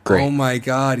 Great. Oh my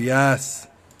god. Yes.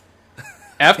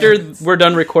 After we're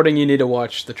done recording, you need to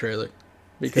watch the trailer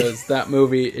because that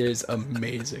movie is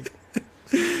amazing.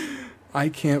 I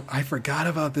forgot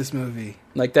about this movie.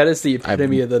 Like, that is the I have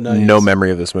epitome of the 90s. no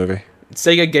memory of this movie.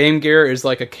 Sega Game Gear is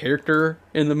like a character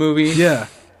in the movie. Yeah.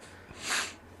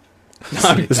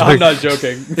 I'm not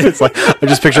joking. It's like I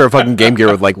just picture a fucking Game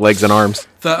Gear with like legs and arms.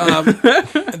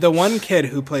 The one kid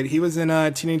who played, he was in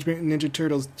Teenage Mutant Ninja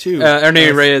Turtles 2.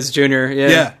 Ernie Reyes Jr.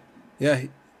 Yeah. Yeah.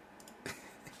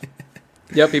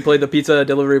 Yep, he played the pizza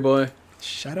delivery boy.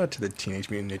 Shout out to the Teenage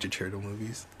Mutant Ninja Turtle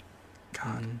movies.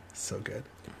 God, so good.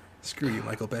 Screw you,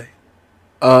 Michael Bay.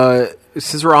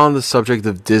 Since we're on the subject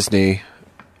of Disney,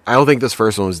 I don't think this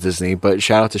first one was Disney, but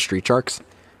shout out to Street Sharks.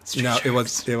 No, it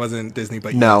wasn't Disney,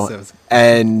 but No, yes, it was.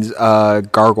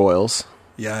 and Gargoyles.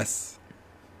 Yes.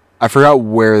 I forgot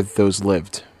where those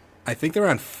lived. I think they're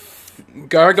on.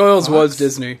 Gargoyles Fox? was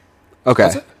Disney. Okay.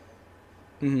 Was it?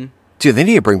 Dude, they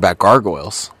need to bring back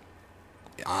Gargoyles.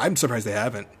 I'm surprised they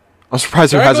haven't. I'm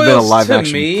surprised there hasn't been a live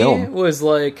action to me film. was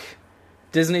like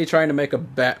Disney trying to make a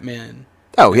Batman.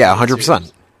 Oh yeah,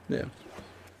 100%. Yeah.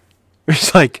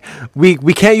 It's like we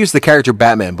can't use the character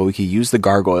Batman, but we can use the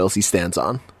gargoyles he stands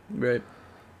on. Right.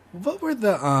 What were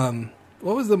the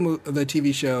What was the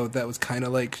TV show that was kind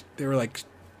of like they were like?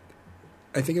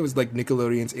 I think it was like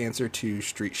Nickelodeon's answer to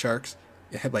Street Sharks.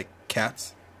 It had like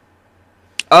cats.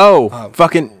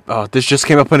 This just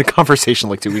came up in a conversation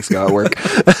like 2 weeks ago at work.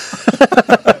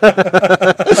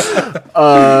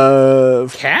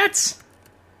 Cats?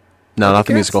 No, not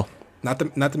the Cats? musical. Not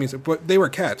the music, but they were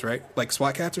cats, right? Like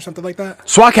SWAT cats or something like that.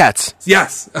 SWAT Cats.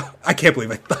 Yes, I can't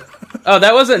believe it. Oh,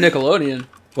 that wasn't Nickelodeon.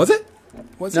 Was it?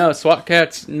 Was No, it? SWAT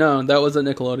Cats. No, that wasn't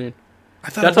Nickelodeon. I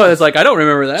thought That's it why I was like, I don't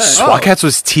remember that. SWAT Cats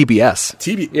was TBS.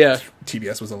 Yeah.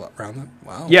 TBS was a lot around then.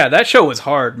 Wow. Yeah, that show was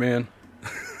hard, man.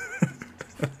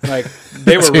 Like,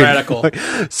 they were radical.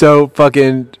 So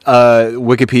fucking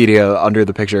Wikipedia under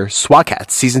the picture SWAT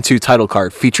Cats season 2 title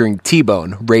card featuring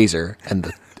T-Bone, Razor, and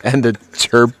the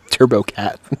Turbo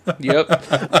Cat. Yep.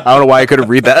 I don't know why I couldn't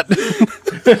read that.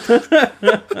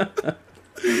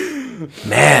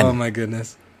 Man, Oh my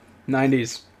goodness.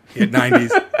 90s. Yeah,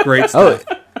 90s. Great stuff.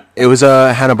 it was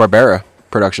a Hanna-Barbera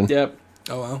production. Yep.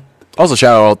 Oh well. Also,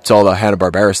 shout out to all the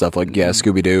Hanna-Barbera stuff like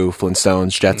Scooby Doo,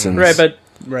 Flintstones, Jetsons. Right, but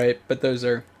Right, but those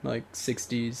are like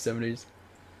 60s, 70s.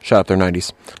 Shut up, they're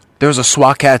 90s. There was a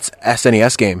SWAT Cats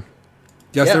SNES game.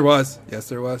 Yes, Yeah. there was. Yes,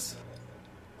 there was.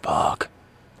 Fuck.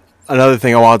 Another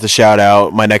thing I wanted to shout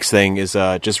out, my next thing is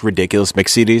just ridiculous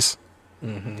mix CDs.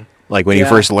 Like when you Yeah.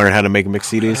 first learn how to make mix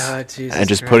CDs. Jesus and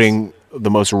just Christ. putting the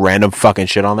most random fucking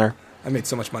shit on there. I made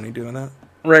so much money doing that.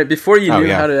 Right, before you Oh, knew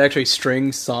yeah. how to actually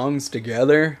string songs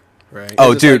together. Right.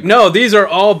 Oh, It's dude. like, no, these are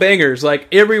all bangers. Like,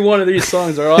 every one of these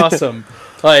songs are awesome.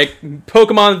 Like,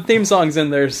 Pokemon theme songs in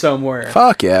there somewhere.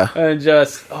 Fuck yeah. And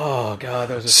just, oh, God,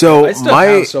 those are So, I still my-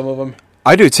 have some of them.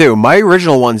 I do too. My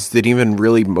original ones didn't even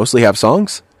really mostly have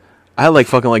songs. I had like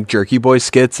fucking like Jerky Boy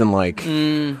skits and like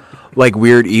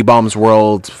weird E-Bombs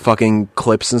World fucking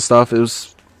clips and stuff. It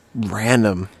was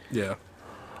random. Yeah.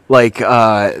 Like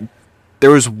there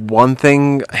was one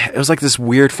thing, it was like this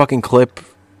weird fucking clip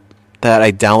that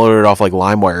I downloaded off like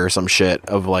LimeWire or some shit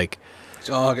of like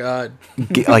Oh, God.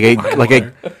 like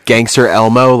a gangster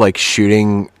Elmo like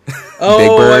shooting Oh, Big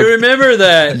Bird. I remember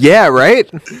that. Yeah, right?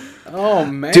 Oh,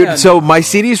 man. Dude, so my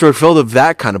CDs were filled with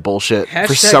that kind of bullshit Hashtag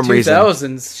for some reason.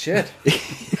 2000s. Shit.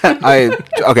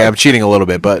 Okay, I'm cheating a little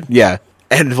bit, but yeah.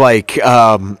 And like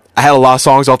I had a lot of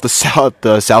songs off the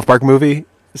South Park movie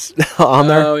on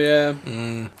there. Oh, yeah.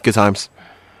 Good times.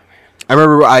 I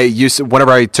remember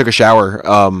whenever I took a shower,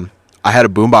 I had a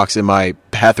boombox in my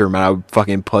bathroom and I would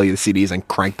fucking play the CDs and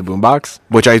crank the boombox,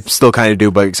 which I still kind of do,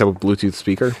 but except with Bluetooth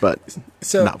speaker, but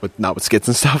So not with skits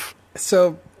and stuff.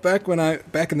 So back in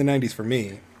the 90s for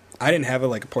me, I didn't have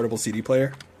a portable CD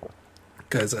player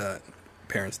because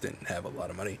parents didn't have a lot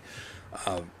of money.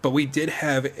 But I did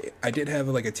have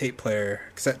a tape player,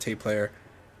 cassette tape player,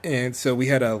 and so we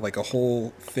had a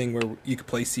whole thing where you could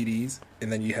play CDs,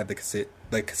 and then you had the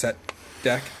cassette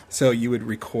deck, so you would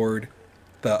record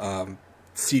the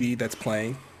CD that's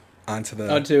playing onto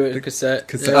Onto a cassette.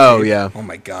 cassette. Oh, tape. yeah. Oh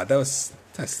my god, that's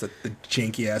the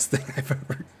janky ass thing I've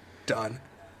ever done.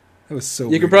 That was so. You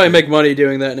weird. could probably make money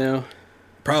doing that now.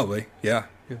 Probably, yeah.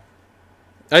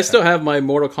 I still have my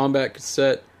Mortal Kombat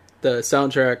cassette, the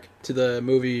soundtrack to the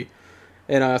movie,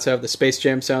 and I also have the Space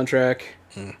Jam soundtrack.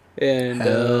 And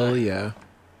Hell yeah.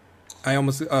 I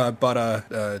almost bought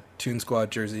a Toon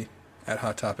Squad jersey at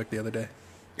Hot Topic the other day.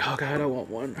 oh god, I want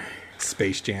one.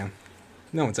 Space Jam.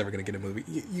 No one's ever going to get a movie.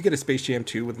 You get a Space Jam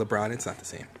 2 with LeBron, it's not the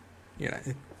same.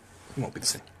 It won't be the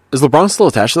same. Is LeBron still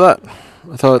attached to that?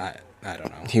 I thought I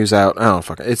don't know. he was out. I don't know,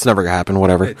 fuck it. It's never gonna happen,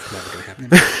 whatever. It's never going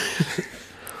to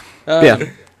happen. Yeah.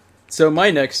 So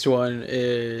my next one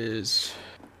is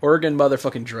Oregon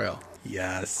motherfucking Trail.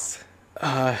 Yes.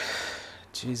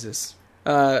 Jesus.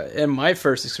 And my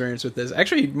first experience with this,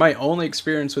 actually, my only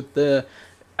experience with the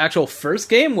actual first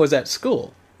game was at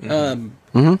school.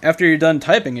 After you're done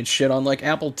typing and shit on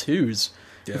Apple IIs,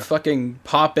 you fucking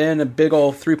pop in a big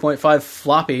old 3.5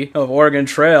 floppy of Oregon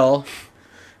Trail.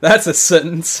 That's a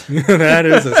sentence. That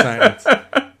is a science.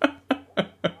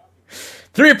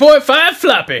 3.5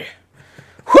 floppy.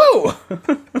 Whoo!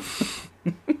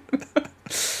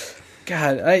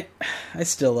 God, I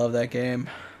still love that game.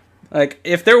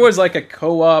 If there was a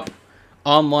co-op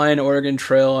online Oregon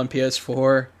Trail on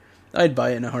PS4, I'd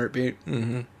buy it in a heartbeat.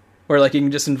 Mm-hmm. Where you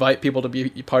can just invite people to be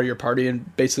part of your party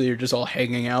and basically you're just all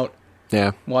hanging out,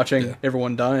 Yeah. watching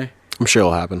everyone die. I'm sure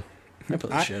it'll happen. I put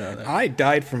the shit out of that. I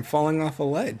died from falling off a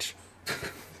ledge.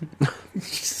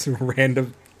 Just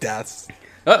random deaths.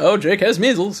 Uh-oh, Jake has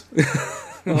measles.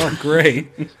 Oh, great.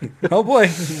 Oh, boy.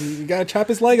 You got to chop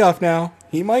his leg off now.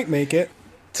 He might make it.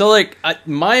 So,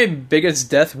 my biggest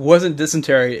death wasn't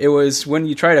dysentery. It was when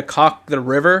you try to caulk the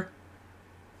river.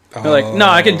 You're no,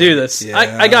 I can do this. Yeah.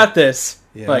 I got this.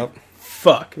 Yep.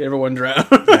 Fuck, everyone drowned.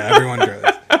 Yeah, everyone goes.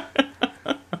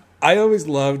 I always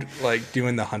loved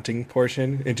doing the hunting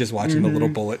portion and just watching the little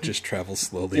bullet just travel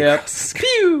slowly. Yep. across the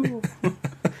screen. Pew!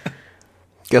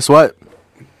 Guess what?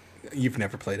 You've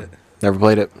never played it. Never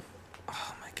played it.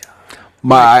 Oh my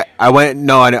god.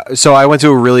 I went to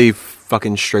a really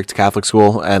fucking strict Catholic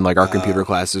school, and our computer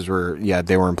classes were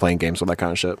they weren't playing games with that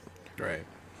kind of shit. Right.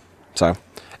 So,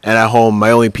 and at home, my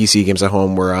only PC games at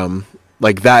home were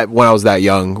that when I was that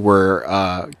young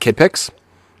were Kid Pix,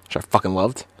 which I fucking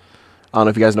loved. I don't know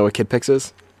if you guys know what Kid Pix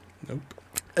is. Nope.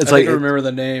 I think I remember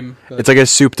the name. It's like a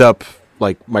souped up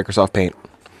Microsoft Paint.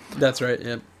 That's right,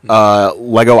 yeah.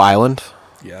 Lego Island.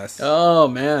 Yes. Oh,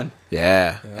 man.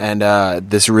 Yeah. And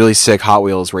this really sick Hot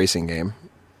Wheels racing game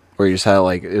where you just had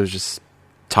it was just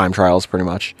time trials pretty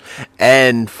much,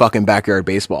 and fucking backyard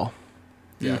baseball.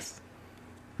 Yes.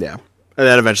 Yeah. And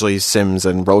then eventually Sims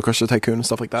and Roller Coaster Tycoon and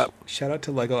stuff like that. Shout out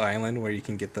to Lego Island where you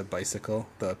can get the bicycle,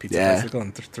 the pizza Yeah. bicycle,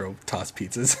 and toss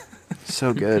pizzas.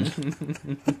 So good.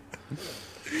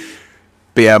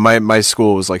 But yeah, my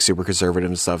school was like super conservative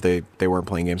and stuff. They weren't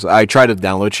playing games. I tried to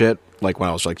download shit like when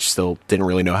I was like still didn't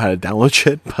really know how to download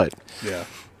shit. But Yeah.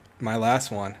 My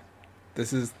last one.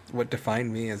 This is what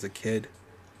defined me as a kid.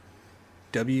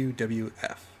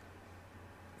 WWF.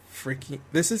 Freaking.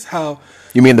 This is how.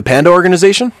 you mean the Panda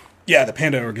organization? Yeah, the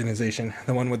Panda organization.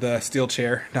 The one with the steel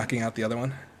chair knocking out the other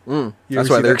one. You That's ever why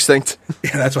see they're that? extinct.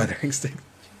 Yeah, that's why they're extinct.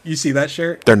 You see that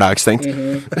shirt? They're not extinct.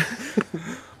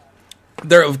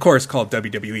 They're, of course, called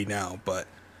WWE now, but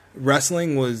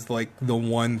wrestling was like the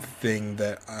one thing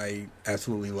that I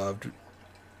absolutely loved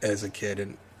as a kid,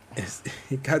 and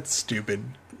it got stupid,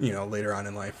 later on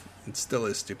in life. It still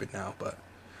is stupid now, but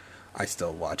I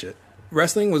still watch it.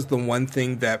 Wrestling was the one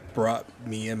thing that brought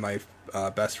me and my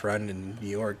best friend in New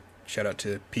York. Shout out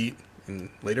to Pete,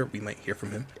 and later we might hear from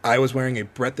him. I was wearing a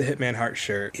Bret the Hitman Hart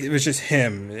shirt. It was just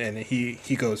him, and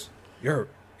he goes, "You're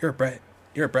a Bret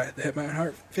the Hitman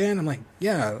Hart fan?" I'm like,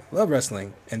 "Yeah, I love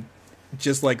wrestling." And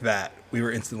just like that, we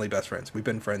were instantly best friends. We've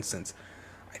been friends since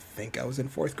I think I was in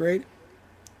 4th grade.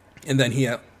 And then he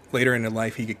later in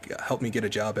life, he helped me get a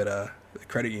job at a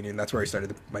credit union. That's where I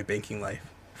started my banking life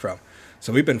from.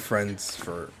 So we've been friends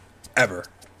forever.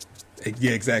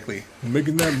 Yeah, exactly.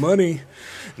 Making that money.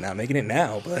 Not making it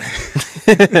now, but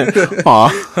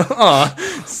Aw,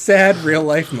 sad real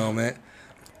life moment.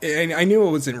 And I knew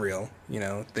it wasn't real.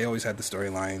 They always had the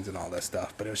storylines and all that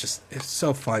stuff, but it's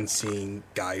so fun seeing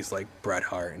guys like Bret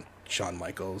Hart and Shawn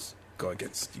Michaels go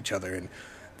against each other. And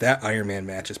that Iron Man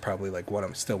match is probably like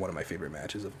still one of my favorite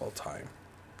matches of all time.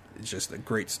 It's just a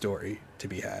great story to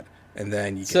be had. And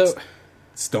then you get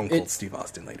Stone Cold Steve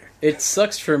Austin later. It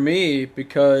sucks for me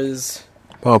because...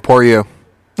 Oh, poor you.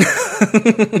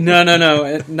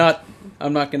 No.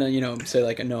 I'm not gonna, say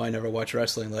like, no, I never watch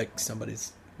wrestling like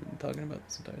somebody's talking about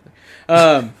this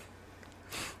entire thing.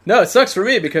 No, it sucks for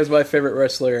me because my favorite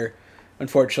wrestler,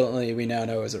 unfortunately, we now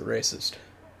know is a racist.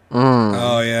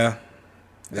 Oh, yeah.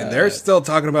 And they're still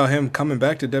talking about him coming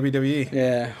back to WWE.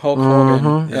 Yeah, Hulk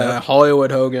Hogan,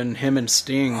 Hollywood Hogan, him and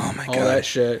Sting, Oh my all God. that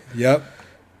shit. Yep.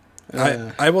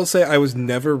 I will say I was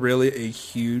never really a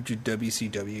huge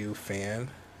WCW fan,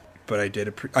 but I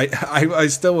did. I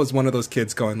still was one of those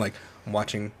kids going like, I'm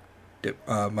watching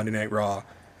Monday Night Raw,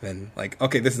 and like,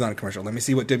 okay, this is not a commercial. Let me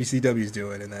see what WCW's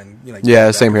doing, and then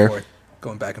same here.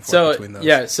 Going back and forth between those.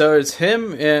 Yeah, so it's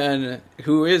him and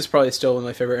who is probably still one of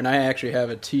my favorite, and I actually have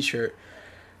a T-shirt,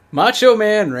 Macho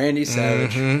Man Randy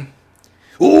Savage. Mm-hmm.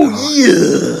 Oh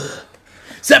yeah,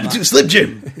 Saboteur Slim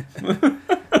Jim.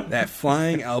 That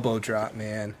flying elbow drop,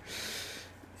 man.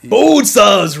 Bone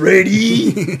saws ready.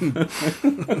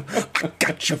 I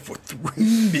got you for 3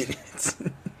 minutes.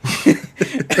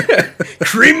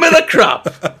 Cream of the crop.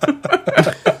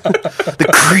 The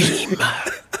cream.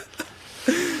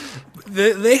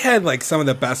 They had like some of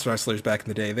the best wrestlers back in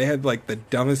the day. They had like the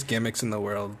dumbest gimmicks in the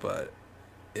world, but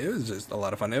it was just a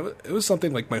lot of fun. It was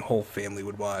something like my whole family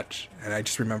would watch, and I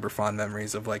just remember fond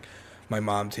memories of like my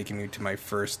mom taking me to my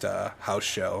first house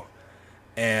show,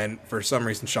 and for some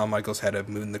reason Shawn Michaels had a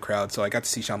moon in the crowd, so I got to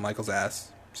see Shawn Michaels'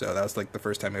 ass. So that was like the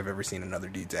first time I've ever seen another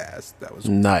dude's ass. That was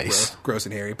nice, gross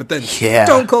and hairy. But then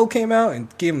Stone Cold came out and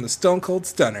gave him the Stone Cold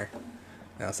Stunner,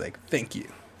 and I was like, "Thank you,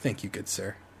 good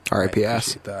sir." R.I.P.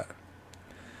 ass. That.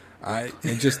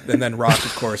 And then Rock,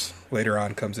 of course, later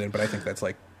on comes in, but I think that's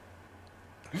like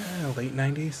late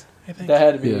 90s. I think That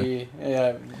had to be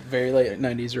very late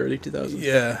 90s, early 2000s.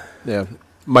 Yeah.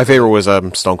 My favorite was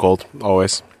Stone Cold,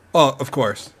 always. Oh, of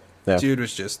course. Yeah. Dude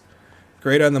was just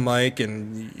great on the mic,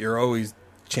 and you're always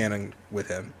chanting with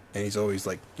him, and he's always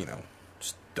like,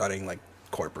 stunning like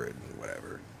corporate and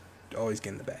whatever, always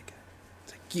getting the back.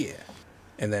 It's like, yeah.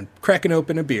 And then cracking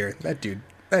open a beer. That dude,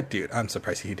 I'm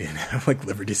surprised he didn't have like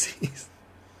liver disease.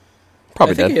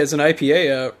 Probably I think did. he has an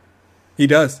IPA out. He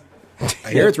does.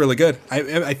 I hear it's really good.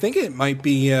 I think it might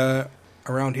be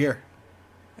around here.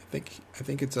 I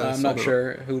think it's. I'm not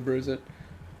sure who brews it.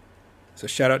 So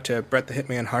shout out to Bret the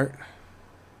Hitman Hart,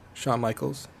 Shawn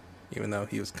Michaels, even though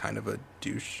he was kind of a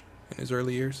douche in his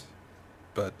early years,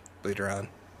 but later on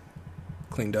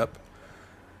cleaned up.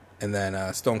 And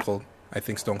then Stone Cold. I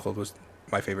think Stone Cold was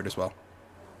my favorite as well.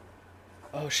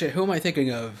 Oh shit! Who am I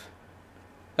thinking of?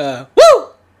 Woo!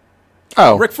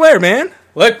 Oh, Ric Flair, man.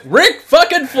 Look, Rick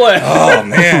fucking Flair. Oh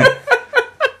man.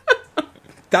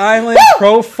 Dialing,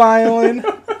 profiling.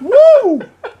 Woo!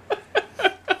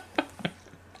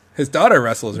 His daughter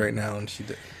wrestles right now, and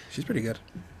she's pretty good.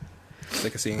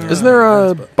 Sick of seeing her. isn't there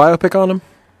a biopic on him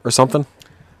or something?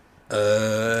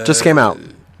 Just came out.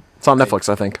 It's on Netflix,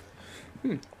 I think.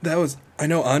 That was I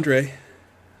know Andre.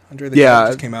 The Yeah,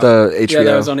 just came out. the HBO. Yeah,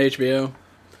 that was on HBO.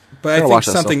 But gotta watch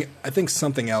that I think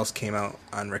something else came out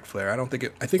on Ric Flair. I think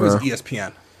it was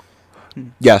ESPN.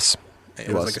 Yes.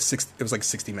 It was like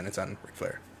 60 minutes on Ric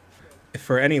Flair.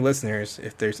 For any listeners,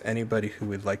 if there's anybody who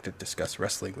would like to discuss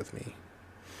wrestling with me,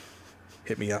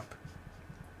 hit me up.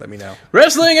 Let me know.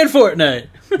 Wrestling and Fortnite.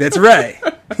 That's right.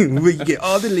 We get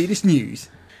all the latest news.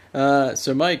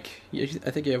 So, Mike, I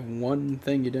think you have one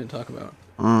thing you didn't talk about.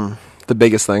 The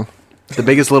biggest thing. The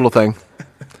biggest little thing.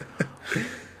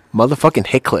 Motherfucking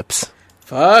hit clips.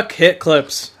 Fuck hit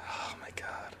clips. Oh, my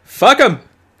God. Fuck them.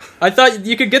 I thought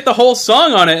you could get the whole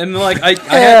song on it, and like I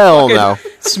Hell had no.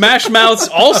 Smash Mouth's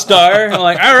All Star. I'm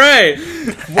like, all right,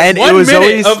 And 1 it was minute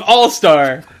always of All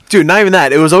Star. dude, not even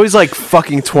that. It was always like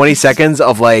fucking 20 seconds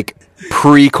of like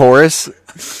pre-chorus,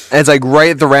 and it's like right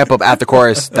at the ramp up at the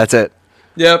chorus. That's it,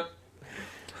 Yep.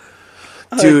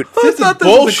 dude. I thought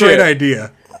this was a great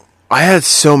idea. I had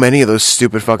so many of those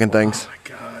stupid fucking things. Oh, my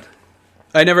God.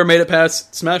 I never made it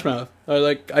past Smash Mouth.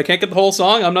 I can't get the whole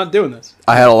song. I'm not doing this.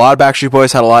 I had a lot of Backstreet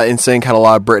Boys, had a lot of NSYNC, had a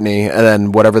lot of Britney, and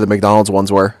then whatever the McDonald's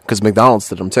ones were, because McDonald's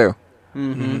did them too.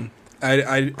 Mm-hmm.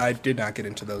 I did not get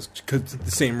into those because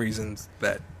the same reasons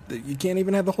that you can't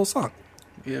even have the whole song.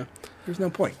 Yeah. There's no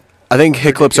point. I think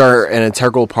hit clips are an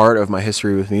integral part of my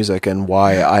history with music and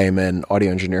why I am an audio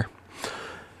engineer.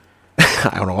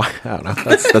 I don't know why. I don't know.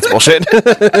 That's bullshit.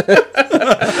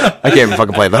 I can't even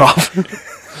fucking play that off.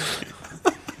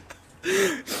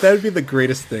 That would be the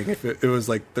greatest thing if it was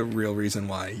like the real reason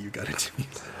why you got into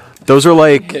music. Those are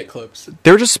like, Hit clips.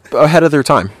 they're just ahead of their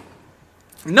time.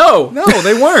 No. No,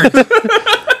 they weren't.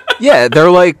 Yeah,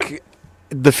 they're like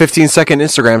the 15-second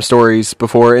Instagram stories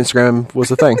before Instagram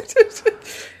was a thing.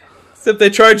 Except they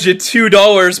charged you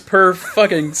 $2 per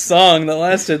fucking song that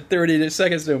lasted 30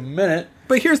 seconds to a minute.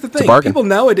 But here's the thing. bargain. People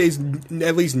nowadays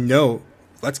at least know,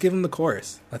 let's give them the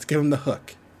chorus. Let's give them the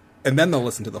hook. And then they'll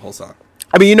listen to the whole song.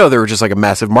 I mean, they were just like a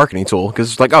massive marketing tool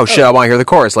because it's like, oh shit, I want to hear the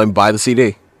chorus. Let me buy the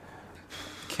CD.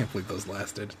 Can't believe those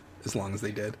lasted as long as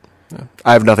they did.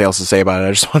 I have nothing else to say about it.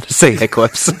 I just wanted to say hit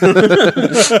clips.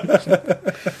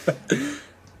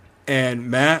 And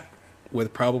Matt,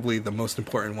 with probably the most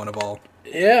important one of all.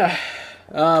 Yeah.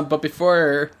 But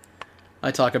before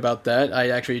I talk about that, I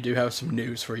actually do have some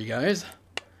news for you guys.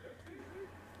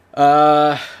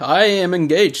 I am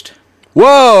engaged.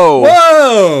 Whoa!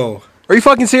 Whoa! Are you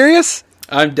fucking serious?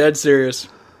 I'm dead serious.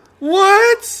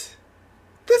 What?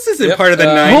 This isn't Yep, part of the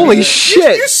 90s. Holy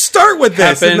shit! You start with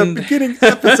this in Happened. the beginning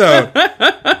episode.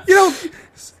 You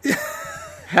know,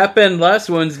 Happened last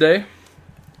Wednesday.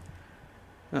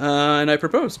 And I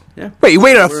proposed. Yeah. Wait, you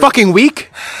waited a fucking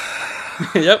week?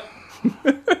 Yep.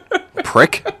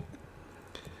 Prick.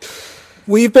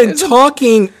 we've been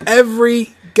talking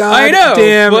every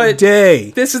goddamn but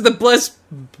day. This is the blessed.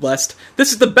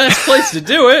 This is the best place to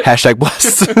do it. Hashtag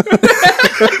blessed.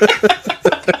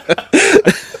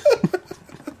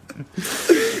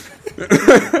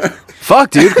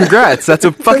 Fuck, dude. Congrats. That's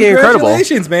a fucking incredible.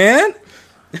 Congratulations, man.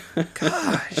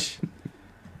 Gosh.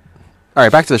 All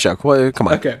right, back to the show. Come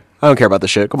on. Okay. I don't care about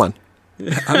this shit. Come on.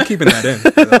 I'm keeping that in, by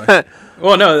the way.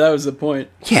 Well, no, that was the point.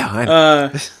 Yeah, I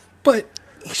know. But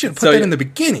you should have put So, that yeah. in the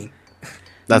beginning.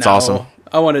 That's No, awesome.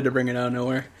 I wanted to bring it out of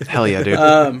nowhere. Hell yeah,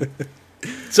 dude.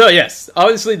 So, yes,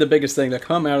 obviously the biggest thing that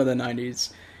come out of the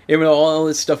 90s, even though all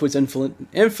this stuff was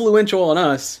influential on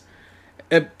us,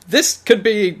 this could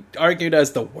be argued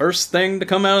as the worst thing to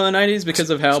come out of the 90s because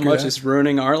of how much it's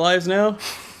ruining our lives now.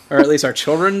 Or at least our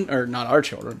children, or not our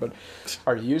children, but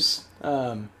our youth.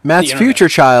 Matt's future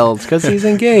child, because he's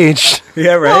engaged.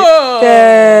 Yeah, right? Whoa!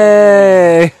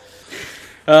 Yay!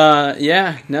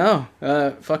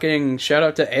 Fucking shout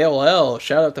out to AOL.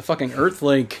 Shout out to fucking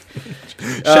Earthlink.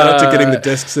 Shout out to getting the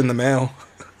discs in the mail.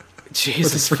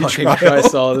 Jesus free fucking trial.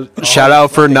 Christ. All Shout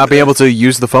out for not being able to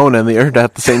use the phone and the internet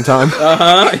at the same time.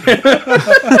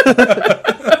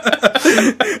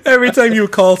 Every time you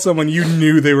call someone, you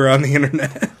knew they were on the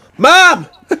internet. Mom!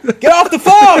 Get off the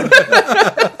phone!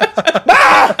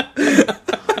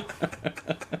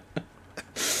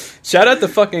 Shout out to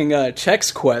fucking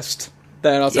Chex Quest.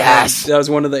 That also Yes! that was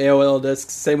one of the AOL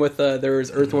discs. Same with there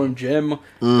was Earthworm Jim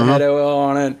that had AOL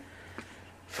on it.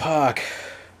 Fuck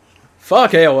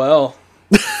AOL.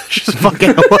 Just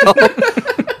fucking AOL.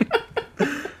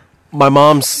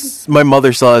 My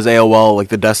mother still has AOL, like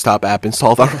the desktop app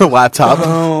installed on her laptop.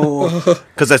 Oh,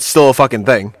 Because that's still a fucking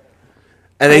thing.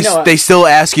 And I know. they still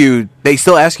ask you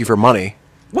for money.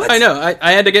 what? I know.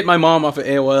 I had to get my mom off of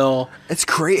AOL. It's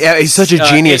crazy. Yeah, it's such a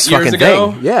genius 8 years fucking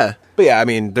ago. thing. Yeah. But yeah, I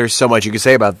mean, there's so much you can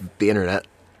say about the internet.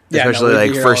 Yeah, no, Especially we'd be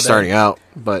like here first all day. starting out.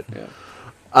 But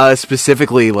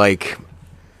specifically like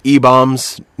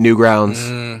E-bombs,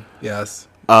 Newgrounds, Yes.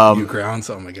 Newgrounds,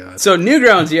 oh my god. So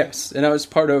Newgrounds, yes, and I was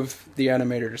part of the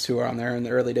animators who were on there in the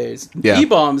early days. Yeah.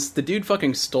 E-Bombs, the dude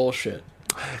fucking stole shit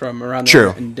from around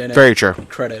there. True. And didn't Very true.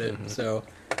 credit it. So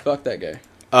fuck that guy.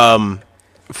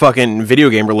 Fucking video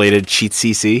game related Cheat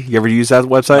CC. You ever use that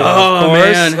website? Oh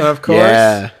man, Of course.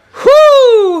 Yeah.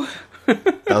 whoo!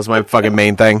 That was my fucking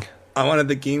main thing. I wanted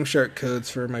the Game Shark codes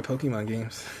for my Pokemon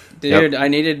games. Dude, I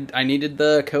needed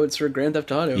the codes for Grand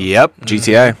Theft Auto. Yep.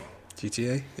 GTA.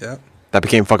 GTA, yeah. That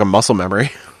became fucking muscle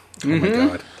memory. Oh my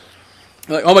god.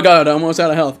 Like, oh my god, I'm almost out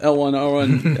of health. L1,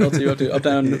 R1, L2, L2, up,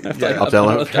 down, F5, Up, down,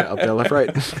 left, up, down, left, right.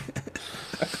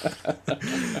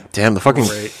 Damn, the fucking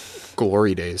Great.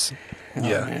 glory days.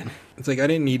 Yeah. man. It's like I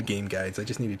didn't need game guides. I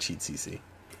just needed Cheat CC.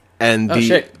 And Oh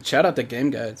shit! Shout out to Game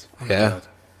Guides. yeah.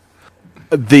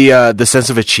 The sense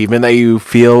of achievement that you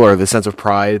feel, or the sense of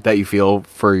pride that you feel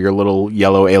for your little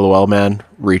yellow AOL man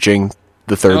reaching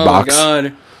the third box. Oh my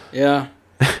god! Yeah.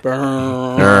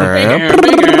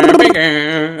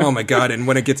 Oh my god, and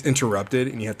when it gets interrupted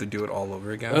and you have to do it all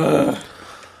over again. Mom!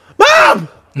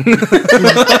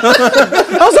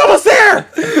 I was almost there!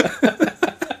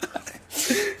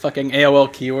 Fucking AOL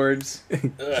keywords.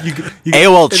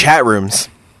 AOL chat rooms.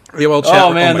 AOL chat.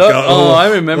 Oh man! my god. I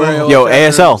remember. AOL Yo,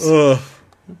 chat ASL.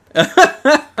 Ugh.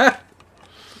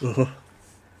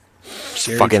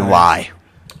 Scary Fucking time. lie.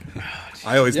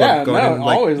 I always Yeah, love going no, in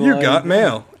like, always you lie. got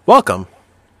mail. Welcome.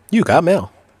 You got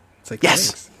mail. It's like,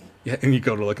 Yes. thanks. Yeah, and you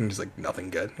go to look and just like,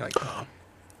 nothing good. You're like, oh.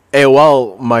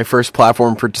 AOL, my first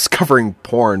platform for discovering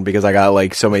porn, because I got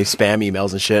like so many spam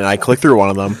emails and shit, and I clicked through one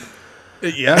of them.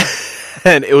 Yeah.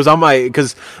 And it was on my,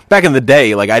 because back in the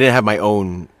day, like I didn't have my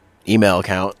own email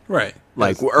account, Right.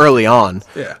 like early on.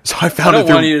 Yeah. So I I found it don't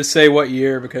through. want you to say what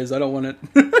year because I don't want it.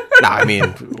 Nah, I mean,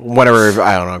 whatever.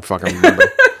 I don't know. I fucking remember.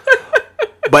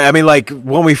 But I mean, like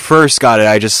when we first got it,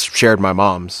 I just shared my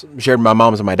mom's and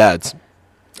my dad's.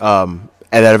 And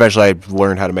then eventually I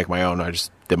learned how to make my own. I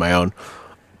just did my own.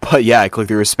 But yeah, I clicked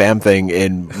through a spam thing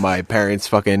in my parents'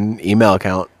 fucking email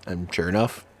account, and sure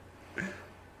enough,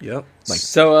 Yep.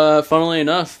 So, funnily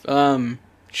enough, Shibs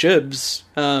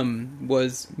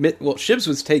Shibs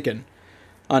was taken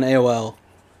on AOL,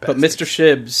 but Mr.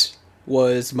 Shibs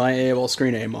was my AOL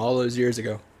screen name all those years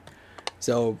ago.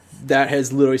 So that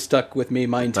has literally stuck with me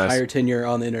my entire tenure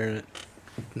on the internet.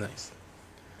 Nice.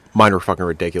 mine were fucking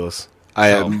ridiculous.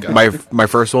 Oh, God. My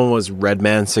first one was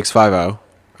Redman650.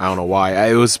 I don't know why.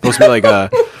 It was supposed to be like a.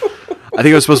 I think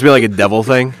it was supposed to be like a devil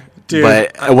thing. Dude,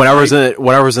 but when I was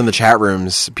in the chat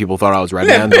rooms, people thought I was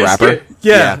Redman, the rapper.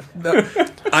 Yeah.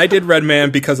 I did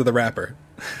Redman because of the rapper.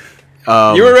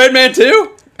 You were Redman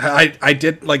too? I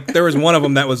did, like, there was one of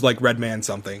them that was like Redman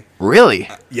something. Really?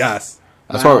 Yes.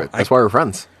 That's why we're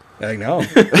friends. I know.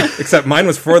 Except mine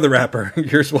was for the rapper.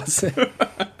 Yours wasn't.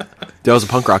 That was a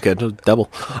punk rock kid, devil.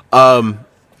 I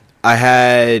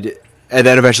had, and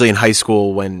then eventually in high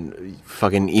school when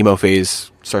fucking emo phase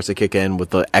starts to kick in with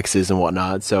the X's and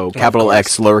whatnot. So capital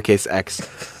X, lowercase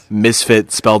x,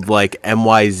 Misfit spelled like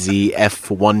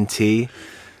MYZF1T,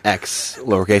 X,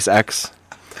 lowercase x.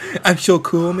 I'm so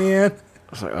cool, man. I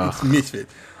was like, oh. Misfit.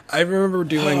 I remember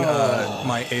doing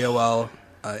my AOL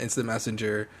Instant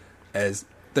Messenger as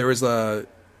there was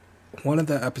one of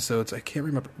the episodes, I can't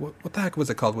remember, what the heck was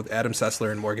it called, with Adam Sessler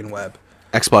and Morgan Webb?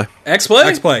 X-Play. X-Play?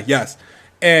 X-Play, yes.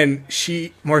 And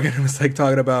Morgan was like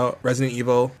talking about Resident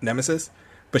Evil Nemesis,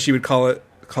 but she would call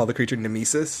the creature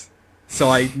Nemesis. So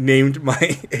I named my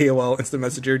AOL Instant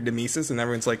Messenger Nemesis, and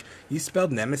everyone's like, you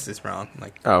spelled Nemesis wrong. I'm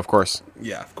like, Oh, of course.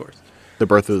 yeah, of course. The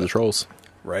birth of the trolls.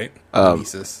 Right?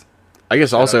 Nemesis. I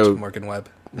guess Shout out also, to Morgan Webb.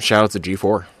 shout out to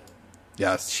G4.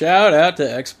 Yes. Shout out to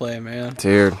X-Play, man.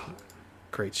 Dude.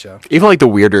 Great show. Even like the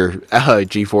weirder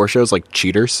G4 shows, like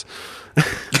Cheaters,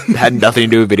 had nothing to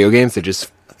do with video games. They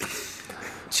just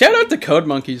Shout out to Code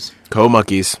Monkeys. Code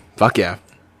Monkeys. Fuck yeah.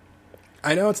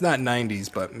 I know it's not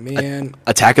 90s, but man.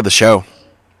 Attack of the Show.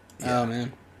 Oh,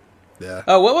 man. Yeah.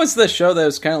 Oh, what was the show that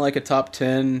was kind of like a top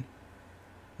 10?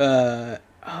 Oh,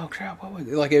 crap. What was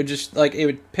it? Like, it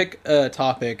would pick a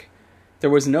topic. There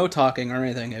was no talking or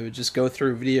anything. It would just go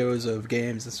through videos of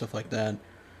games and stuff like that.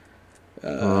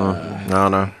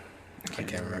 No. I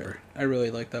can't remember. I really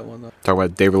like that one, though. Talk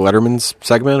about David Letterman's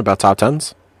segment about top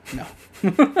tens. No.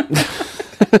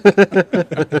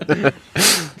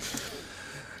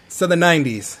 So the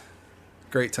 90s.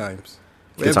 Great times.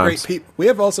 Good times. We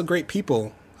have also great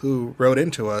people who wrote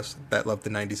into us that loved the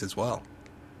 90s as well.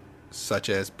 Such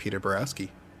as Peter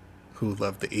Borowski, who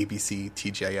loved the ABC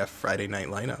TGIF Friday night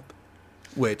lineup.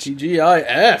 Which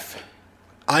TGIF.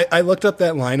 I looked up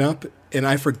that lineup and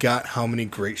I forgot how many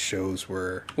great shows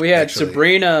were. We had actually.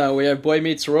 Sabrina. We had Boy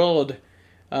Meets World.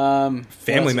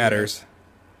 Family Matters.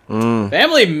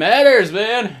 Family Matters,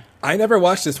 man. I never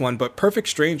watched this one, but Perfect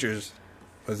Strangers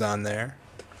was on there.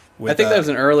 I think that was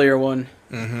an earlier one.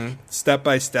 Step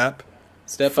by Step.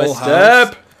 Step by Full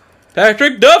Step. House.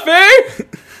 Patrick Duffy.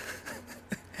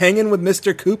 Hanging with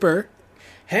Mr. Cooper.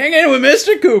 Hanging with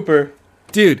Mr. Cooper.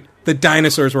 Dude, the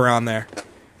dinosaurs were on there.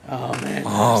 Oh, man.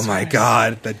 Oh my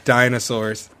god, the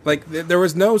dinosaurs. Like, there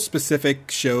was no specific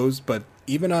shows, but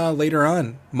even later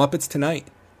on, Muppets Tonight.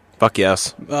 Fuck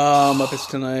yes. Oh, Muppets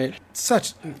Tonight.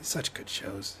 Such good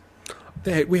shows.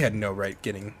 We had no right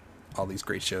getting all these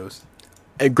great shows.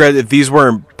 And granted, these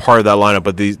weren't part of that lineup,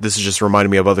 but this is just reminding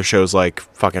me of other shows like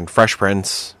fucking Fresh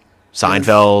Prince,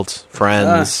 Seinfeld,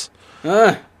 Friends.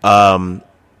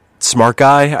 Smart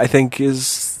Guy, I think,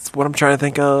 is what I'm trying to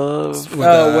think of.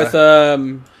 With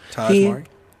Taj Mowry?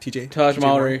 TJ? Taj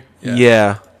Mowry.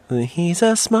 Yeah. He's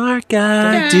a smart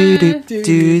guy.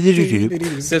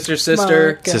 Sister.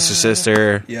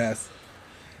 Sister. Yes.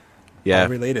 Yeah. All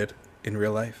related in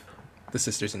real life. The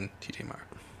sisters in TJ Mowry.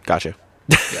 Gotcha.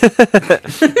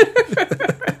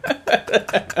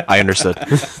 I understood.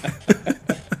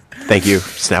 Thank you,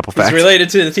 Snapple Facts. It's related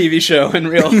to the TV show in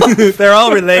real life. They're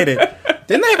all related.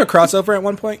 Didn't they have a crossover at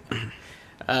one point?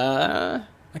 I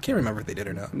can't remember if they did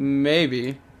or not.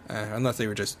 Maybe. Unless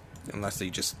they just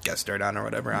guest starred on or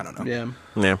whatever. I don't know.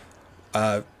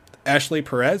 Yeah. Ashley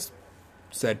Perez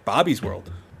said Bobby's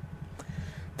World.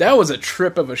 That was a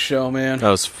trip of a show, man. That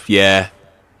was, yeah.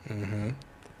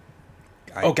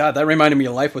 Oh, God, that reminded me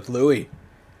of Life with Louie.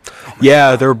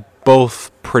 Yeah, they're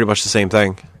both pretty much the same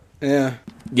thing. Yeah.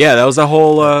 Yeah, that was the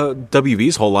whole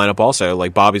WB's whole lineup also.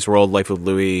 Like Bobby's World, Life with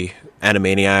Louie,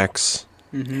 Animaniacs.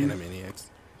 Animaniacs.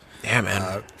 Yeah,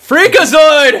 man.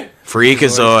 Freakazoid!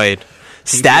 Freakazoid.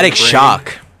 Static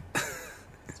Shock.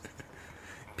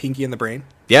 Pinky and the Brain.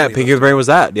 Yeah, Pinky and the Brain was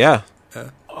that, yeah.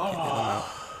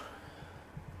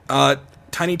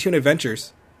 Tiny Toon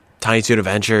Adventures. Tiny Toon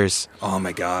Adventures. Oh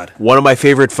my god. One of my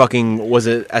favorite fucking, was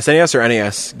it SNES or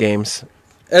NES games?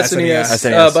 SNES.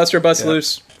 SNES. Buster Bust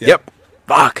Loose. Yep.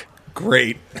 Fuck.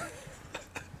 Great.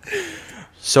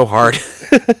 So hard.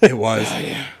 It was.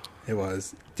 It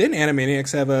was. Didn't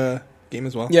Animaniacs have a game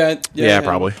as well? Yeah,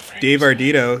 probably. Dave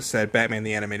Ardito said Batman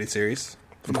the Animated Series.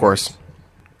 Of course.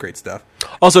 Great stuff.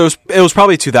 Also, it was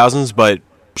probably 2000s, but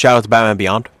shout out to Batman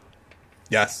Beyond.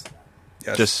 Yes.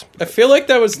 Just I feel like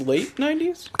that was late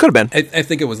 90s. could have been. I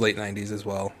think it was late 90s as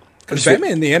well. Because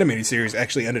Batman the Animated Series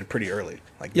actually ended pretty early.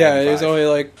 Like Yeah, 95. it was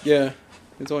only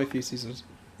it's only a few seasons.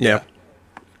 Yeah.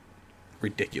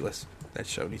 Ridiculous. That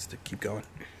show needs to keep going.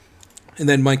 And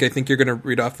then, Mike, I think you're going to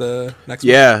read off the next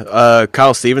one. Yeah,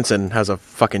 Kyle Stevenson has a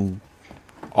fucking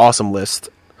awesome list.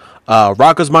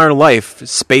 Rocko's Modern Life,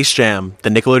 Space Jam, the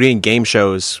Nickelodeon game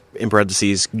shows, in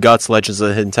parentheses, Guts, Legends of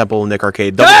the Hidden Temple, Nick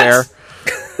Arcade, Double Dare.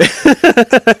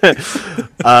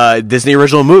 Disney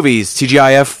original movies,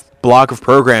 TGIF block of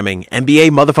programming,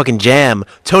 NBA motherfucking Jam,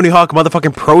 Tony Hawk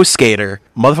motherfucking Pro Skater,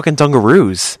 motherfucking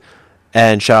Dungaroos.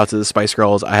 And shout out to the Spice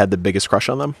Girls. I had the biggest crush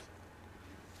on them.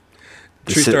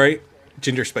 True story.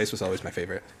 Ginger Spice was always my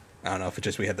favorite. I don't know if it's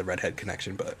just we had the redhead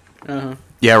connection, but...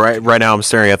 Yeah, right now I'm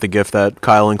staring at the GIF that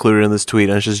Kyle included in this tweet,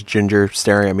 and it's just Ginger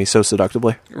staring at me so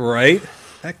seductively. Right?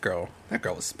 That girl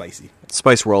was spicy.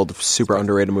 Spice World, super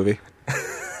underrated movie.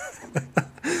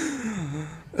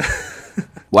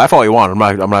 Laugh all you want.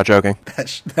 I'm not joking.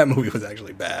 That movie was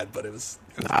actually bad, but it was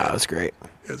It was great.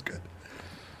 It was good.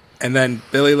 And then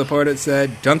Billy Laporta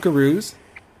said Dunkaroos,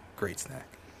 great snack.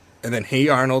 And then Hey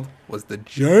Arnold was the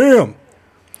jam.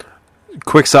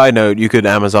 Quick side note: you could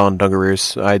Amazon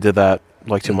Dungaroos. I did that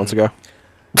like 2 months ago.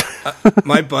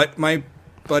 My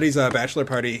buddy's bachelor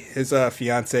party, his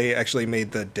fiance actually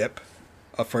made the dip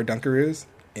for Dunkaroos,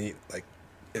 and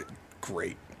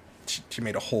great. She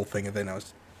made a whole thing of it. And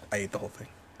I ate the whole thing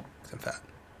because I'm fat.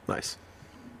 Nice.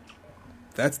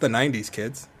 That's the 90s,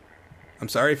 kids. I'm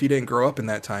sorry if you didn't grow up in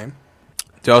that time.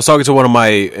 Dude, I was talking to one of my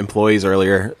employees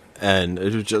earlier, and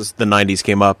it was just the 90s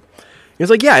came up. He was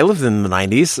like, "Yeah, I lived in the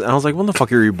 90s." And I was like, "When the fuck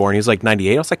were you born?" He was like,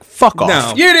 "98." I was like, "Fuck off."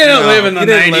 No. You didn't live in the You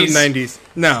didn't live 90s. in the 90s.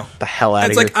 No. The hell out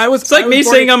of It's here. like It's like me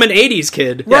saying I'm an 80s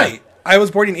kid. Right. I was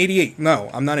born in 88. No,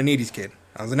 I'm not an 80s kid.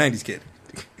 I was a 90s kid.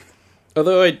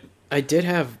 Although I did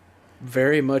have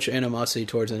very much animosity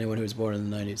towards anyone who was born in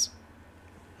the 90s.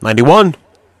 91.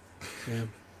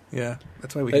 Yeah.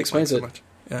 That's why we That hate explains Mike so it. much.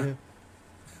 Yeah.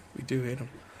 We do hate him.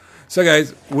 So,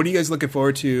 guys, what are you guys looking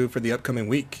forward to for the upcoming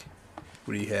week?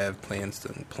 What do you have plans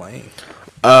to playing?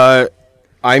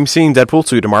 I'm seeing Deadpool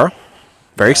 2 tomorrow.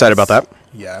 Very excited about that.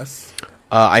 Yes.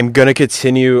 I'm going to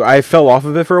continue. I fell off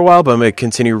of it for a while, but I'm going to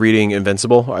continue reading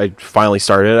Invincible. I finally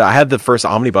started it. I had the first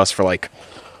omnibus for like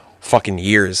fucking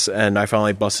years, and I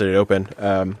finally busted it open.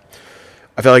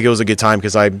 I felt like it was a good time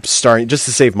because I'm starting, just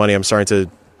to save money, I'm starting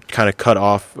to kind of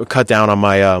cut down on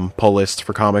my pull list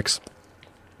for comics.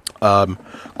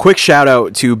 Quick shout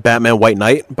out to Batman White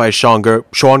Knight by Sean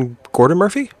Gordon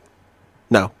Murphy?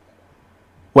 No.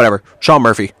 Whatever. Sean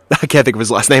Murphy. I can't think of his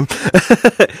last name.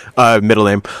 Middle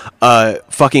name.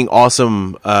 Fucking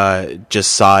awesome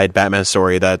just side Batman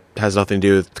story that has nothing to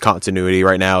do with continuity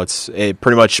right now. It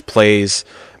pretty much plays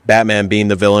Batman being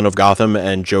the villain of Gotham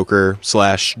and Joker /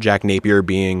 Jack Napier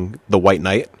being the White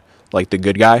Knight, like the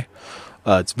good guy.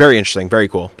 It's very interesting, very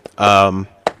cool.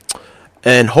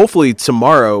 And hopefully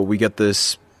tomorrow we get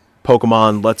this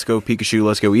Pokemon Let's Go Pikachu,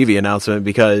 Let's Go Eevee announcement,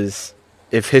 because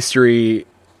if history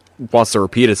wants to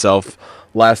repeat itself,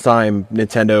 last time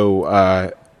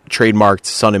Nintendo trademarked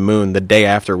Sun and Moon the day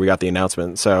after we got the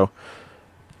announcement, so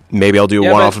maybe I'll do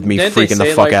a one-off of me freaking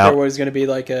the fuck out. There was going to be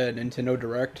like a Nintendo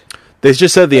Direct. They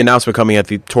just said the announcement coming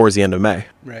towards the end of May.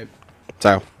 Right.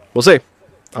 So, we'll see.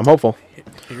 I'm hopeful.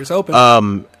 Here's hoping.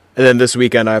 And then this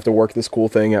weekend I have to work this cool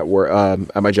thing at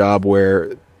my job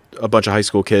where a bunch of high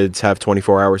school kids have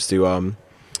 24 hours to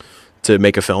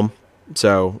make a film.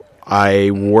 So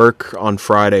I work on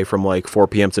Friday from like 4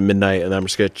 p.m. to midnight, and then I'm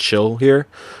just gonna chill here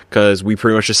because we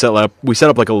pretty much just set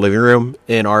up like a living room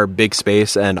in our big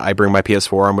space, and I bring my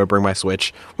PS4. I'm gonna bring my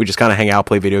Switch. We just kind of hang out,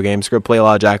 play video games. We're gonna play a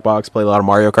lot of Jackbox, play a lot of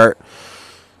Mario Kart.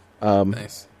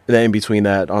 Nice. And then in between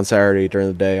that, on Saturday during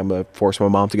the day, I'm gonna force my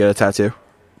mom to get a tattoo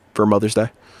for Mother's Day.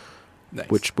 Nice.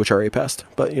 Which I already passed,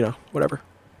 but whatever.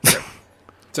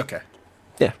 It's okay.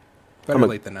 Yeah, Better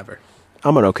late than never.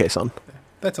 I'm an okay son.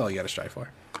 That's all you got to strive for.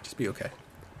 Just be okay.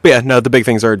 But yeah, no, the big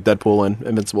things are Deadpool and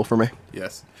Invincible for me.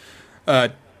 Yes.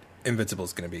 Invincible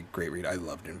is going to be a great read. I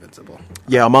loved Invincible.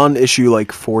 Yeah, I'm on issue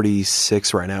like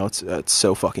 46 right now. It's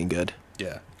so fucking good.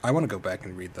 Yeah, I want to go back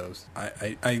and read those.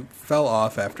 I fell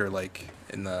off after like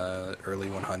in the early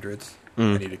 100s.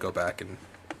 I need to go back and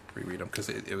reread them because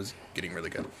it was getting really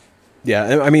good.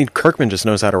 Yeah, I mean, Kirkman just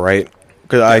knows how to write.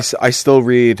 Because I still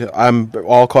read. I'm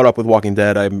all caught up with Walking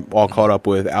Dead. I'm all caught up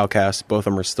with Outcast. Both of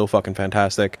them are still fucking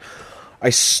fantastic.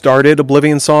 I started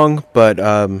Oblivion Song, but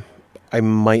I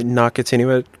might not continue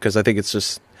it because I think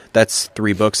that's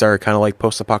 3 books that are kind of like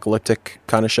post-apocalyptic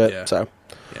kind of shit. Yeah. So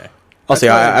yeah, I'll see.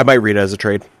 I might read it as a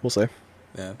trade. We'll see.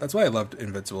 Yeah, that's why I loved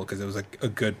Invincible, because it was a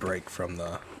good break from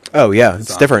the. Oh yeah,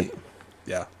 it's different.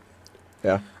 Yeah.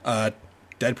 Yeah.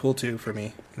 Deadpool 2 for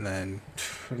me, and then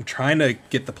I'm trying to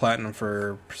get the platinum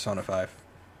for Persona 5.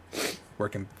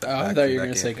 Working. I thought you were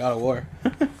going to say God of War.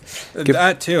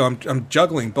 That too. I'm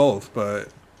juggling both, but.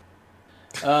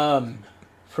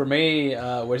 For me,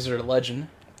 Wizard of Legend.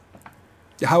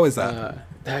 How is that?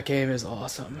 That game is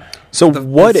awesome. So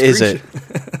what is it?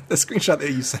 The screenshot that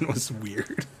you sent was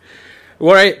weird.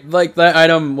 Right, like that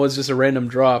item was just a random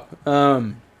drop.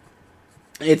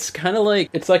 It's kind of like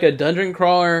a dungeon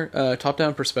crawler,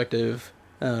 top-down perspective,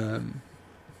 and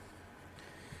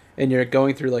you're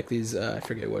going through like these I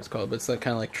forget what it's called, but it's like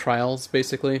kind of like trials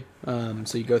basically.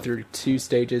 So you go through 2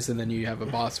 stages and then you have a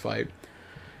boss fight.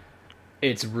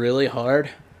 It's really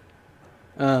hard,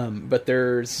 but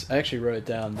I actually wrote it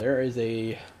down. There is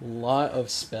a lot of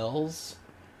spells,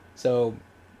 so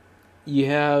you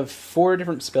have 4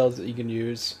 different spells that you can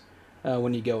use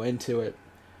when you go into it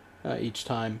each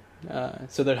time.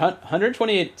 So there are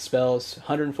 128 spells,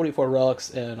 144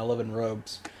 relics, and 11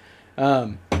 robes.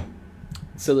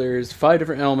 So there's 5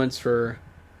 different elements for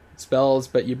spells,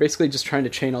 but you're basically just trying to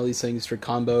chain all these things for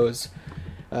combos.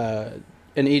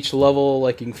 In each level,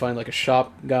 like you can find like a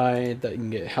shop guy that you can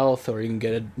get health, or you can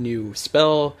get a new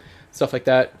spell, stuff like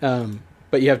that.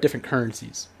 But you have different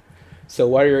currencies. So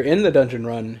while you're in the dungeon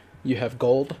run, you have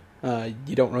gold.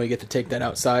 You don't really get to take that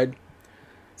outside.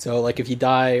 So, like, if you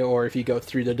die or if you go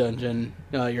through the dungeon,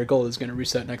 your gold is going to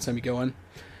reset next time you go in.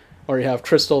 Or you have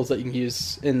crystals that you can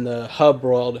use in the hub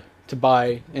world to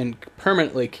buy and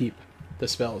permanently keep the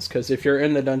spells. Because if you're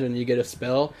in the dungeon and you get a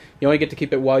spell, you only get to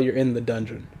keep it while you're in the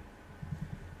dungeon.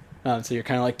 So you're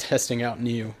kind of like testing out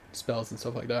new spells and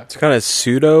stuff like that. It's kind of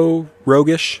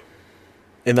pseudo-roguish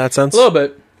in that sense. A little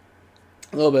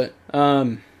bit.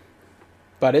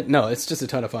 But it's just a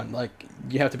ton of fun. Like,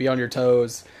 you have to be on your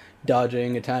toes,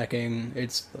 dodging, attacking.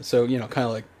 It's so, kind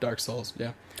of like Dark Souls,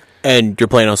 yeah. And you're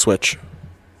playing on Switch.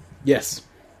 Yes.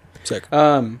 Sick.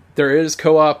 There is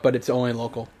co-op, but it's only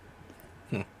local.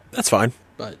 That's fine.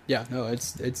 But yeah, no,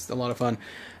 it's a lot of fun.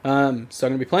 So I'm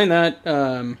gonna be playing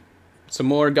that. Some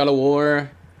more God of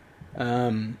War.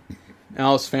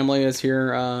 Al's family is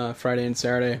here Friday and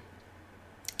Saturday,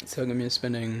 so I'm gonna be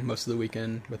spending most of the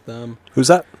weekend with them. Who's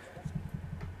that?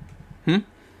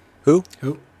 Who?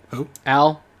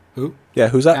 Al. Who? Yeah,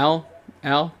 who's that? Al,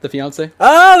 the fiance.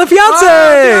 Ah, the fiance!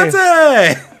 Oh,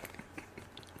 fiance!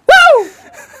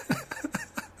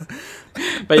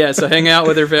 But yeah, so hang out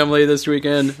with your family this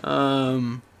weekend.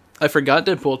 I forgot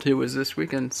Deadpool 2 was this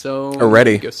weekend, so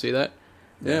Already. go see that.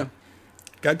 Yeah.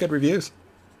 Got good reviews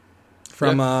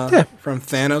from from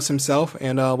Thanos himself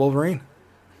and Wolverine.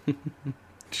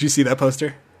 Did you see that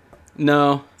poster?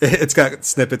 No. It's got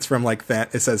snippets from like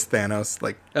it says Thanos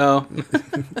like, Oh.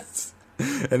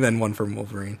 and then one from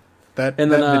Wolverine. That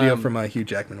And that then, video from Hugh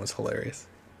Jackman was hilarious.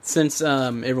 Since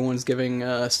everyone's giving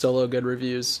Solo good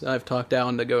reviews, I've talked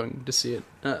down to going to see it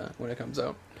when it comes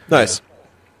out. Nice.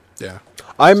 Yeah.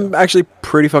 I'm actually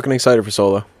pretty fucking excited for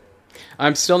Solo.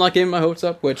 I'm still not getting my hopes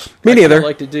up, which Me I neither. kinda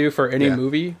like to do for any Yeah.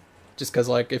 movie, just because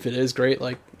like if it is great,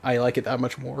 like I like it that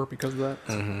much more because of that.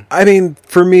 Mm-hmm. I mean,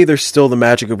 for me, there's still the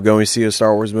magic of going to see a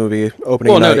Star Wars movie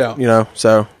opening Well, no night, doubt. you know,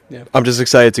 so Yeah. I'm just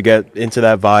excited to get into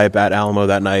that vibe at Alamo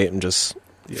that night and just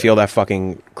feel that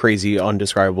fucking crazy,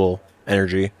 undescribable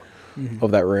energy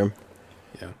of that room.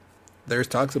 Yeah. There's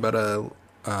talks about a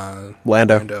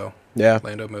Lando. Yeah.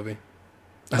 Lando movie.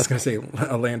 I was gonna say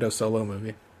a Lando Solo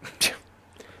movie.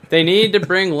 They need to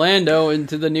bring Lando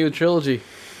into the new trilogy.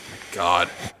 God.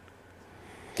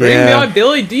 Bring Yeah.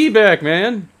 Billy D back,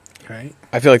 man. Right?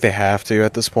 I feel like they have to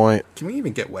at this point. Can we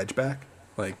even get Wedge back?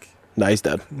 Like, Nah, he's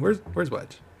dead. where's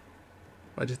Wedge?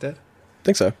 Wedge is dead?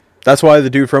 Think so. That's why the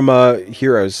dude from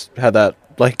Heroes had that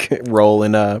like role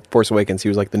in Force Awakens. He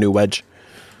was like the new Wedge.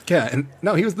 Yeah, and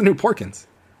no, he was the new Porkins.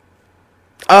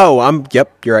 Oh,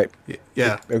 yep, you're right.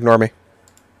 Yeah. Ignore me.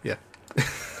 Yeah.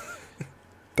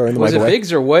 Throwing the Was mic it away.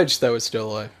 Biggs or Wedge that was still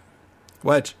alive?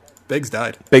 Wedge. Biggs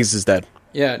died. Biggs is dead.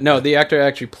 Yeah, no, the actor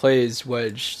actually plays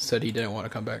Wedge said he didn't want to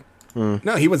come back.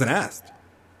 No, he wasn't asked.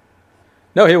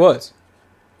 No, he was.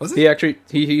 Was He actually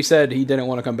he said he didn't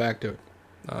want to come back to it.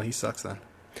 Oh, he sucks then.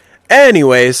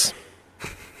 Anyways,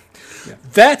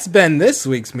 That's been this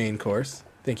week's main course.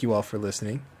 Thank you all for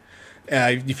listening.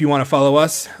 If you want to follow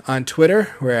us on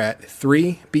Twitter, we're at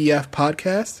 3BF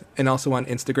Podcast and also on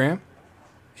Instagram.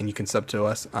 And you can sub to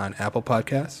us on Apple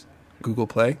Podcasts, Google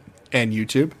Play, and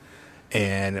YouTube.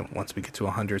 And once we get to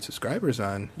 100 subscribers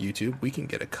on YouTube, we can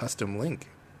get a custom link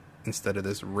instead of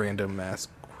this random ass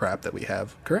crap that we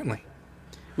have currently.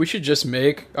 We should just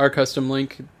make our custom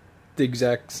link the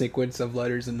exact sequence of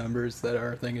letters and numbers that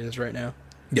our thing is right now.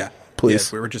 Yeah.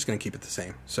 Please. Yeah, we're just going to keep it the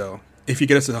same. So if you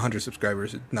get us to 100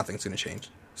 subscribers, nothing's going to change.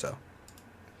 So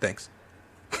thanks.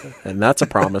 and that's a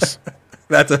promise.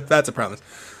 That's a promise.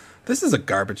 This is a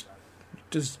garbage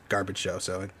show,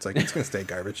 so it's like it's gonna stay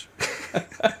garbage.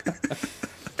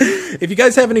 If you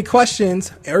guys have any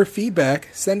questions or feedback,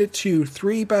 send it to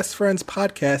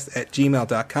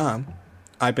 3bestfriendspodcast@gmail.com.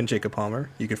 I've been Jacob Palmer.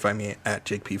 You can find me at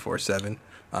JakeP47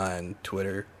 on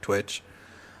Twitter, Twitch,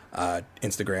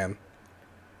 Instagram.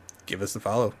 Give us a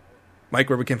follow. Mike,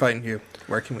 where we can find you?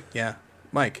 Where can we? Yeah,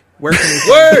 Mike. Where can we?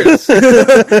 Words!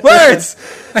 Words.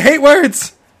 I hate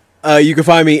words. You can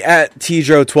find me at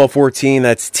Teedro1214.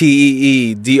 That's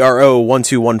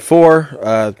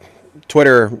TEEDRO1214.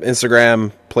 Twitter,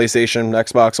 Instagram, PlayStation,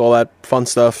 Xbox, all that fun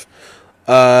stuff.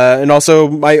 And also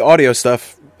my audio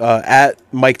stuff at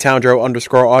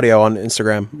MikeTowndro_audio on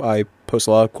Instagram. I post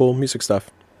a lot of cool music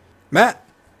stuff. Matt.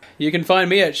 You can find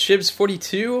me at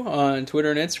Shibs42 on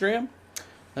Twitter and Instagram.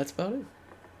 That's about it.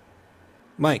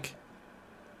 Mike.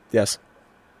 Yes.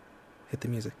 Hit the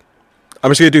music. I'm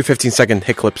just going to do 15-second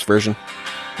hit clips version.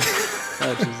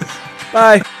 Oh, Jesus.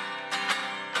 Bye.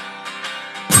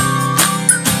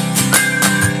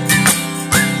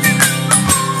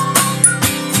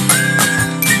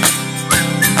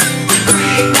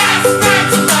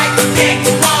 That's like a dick.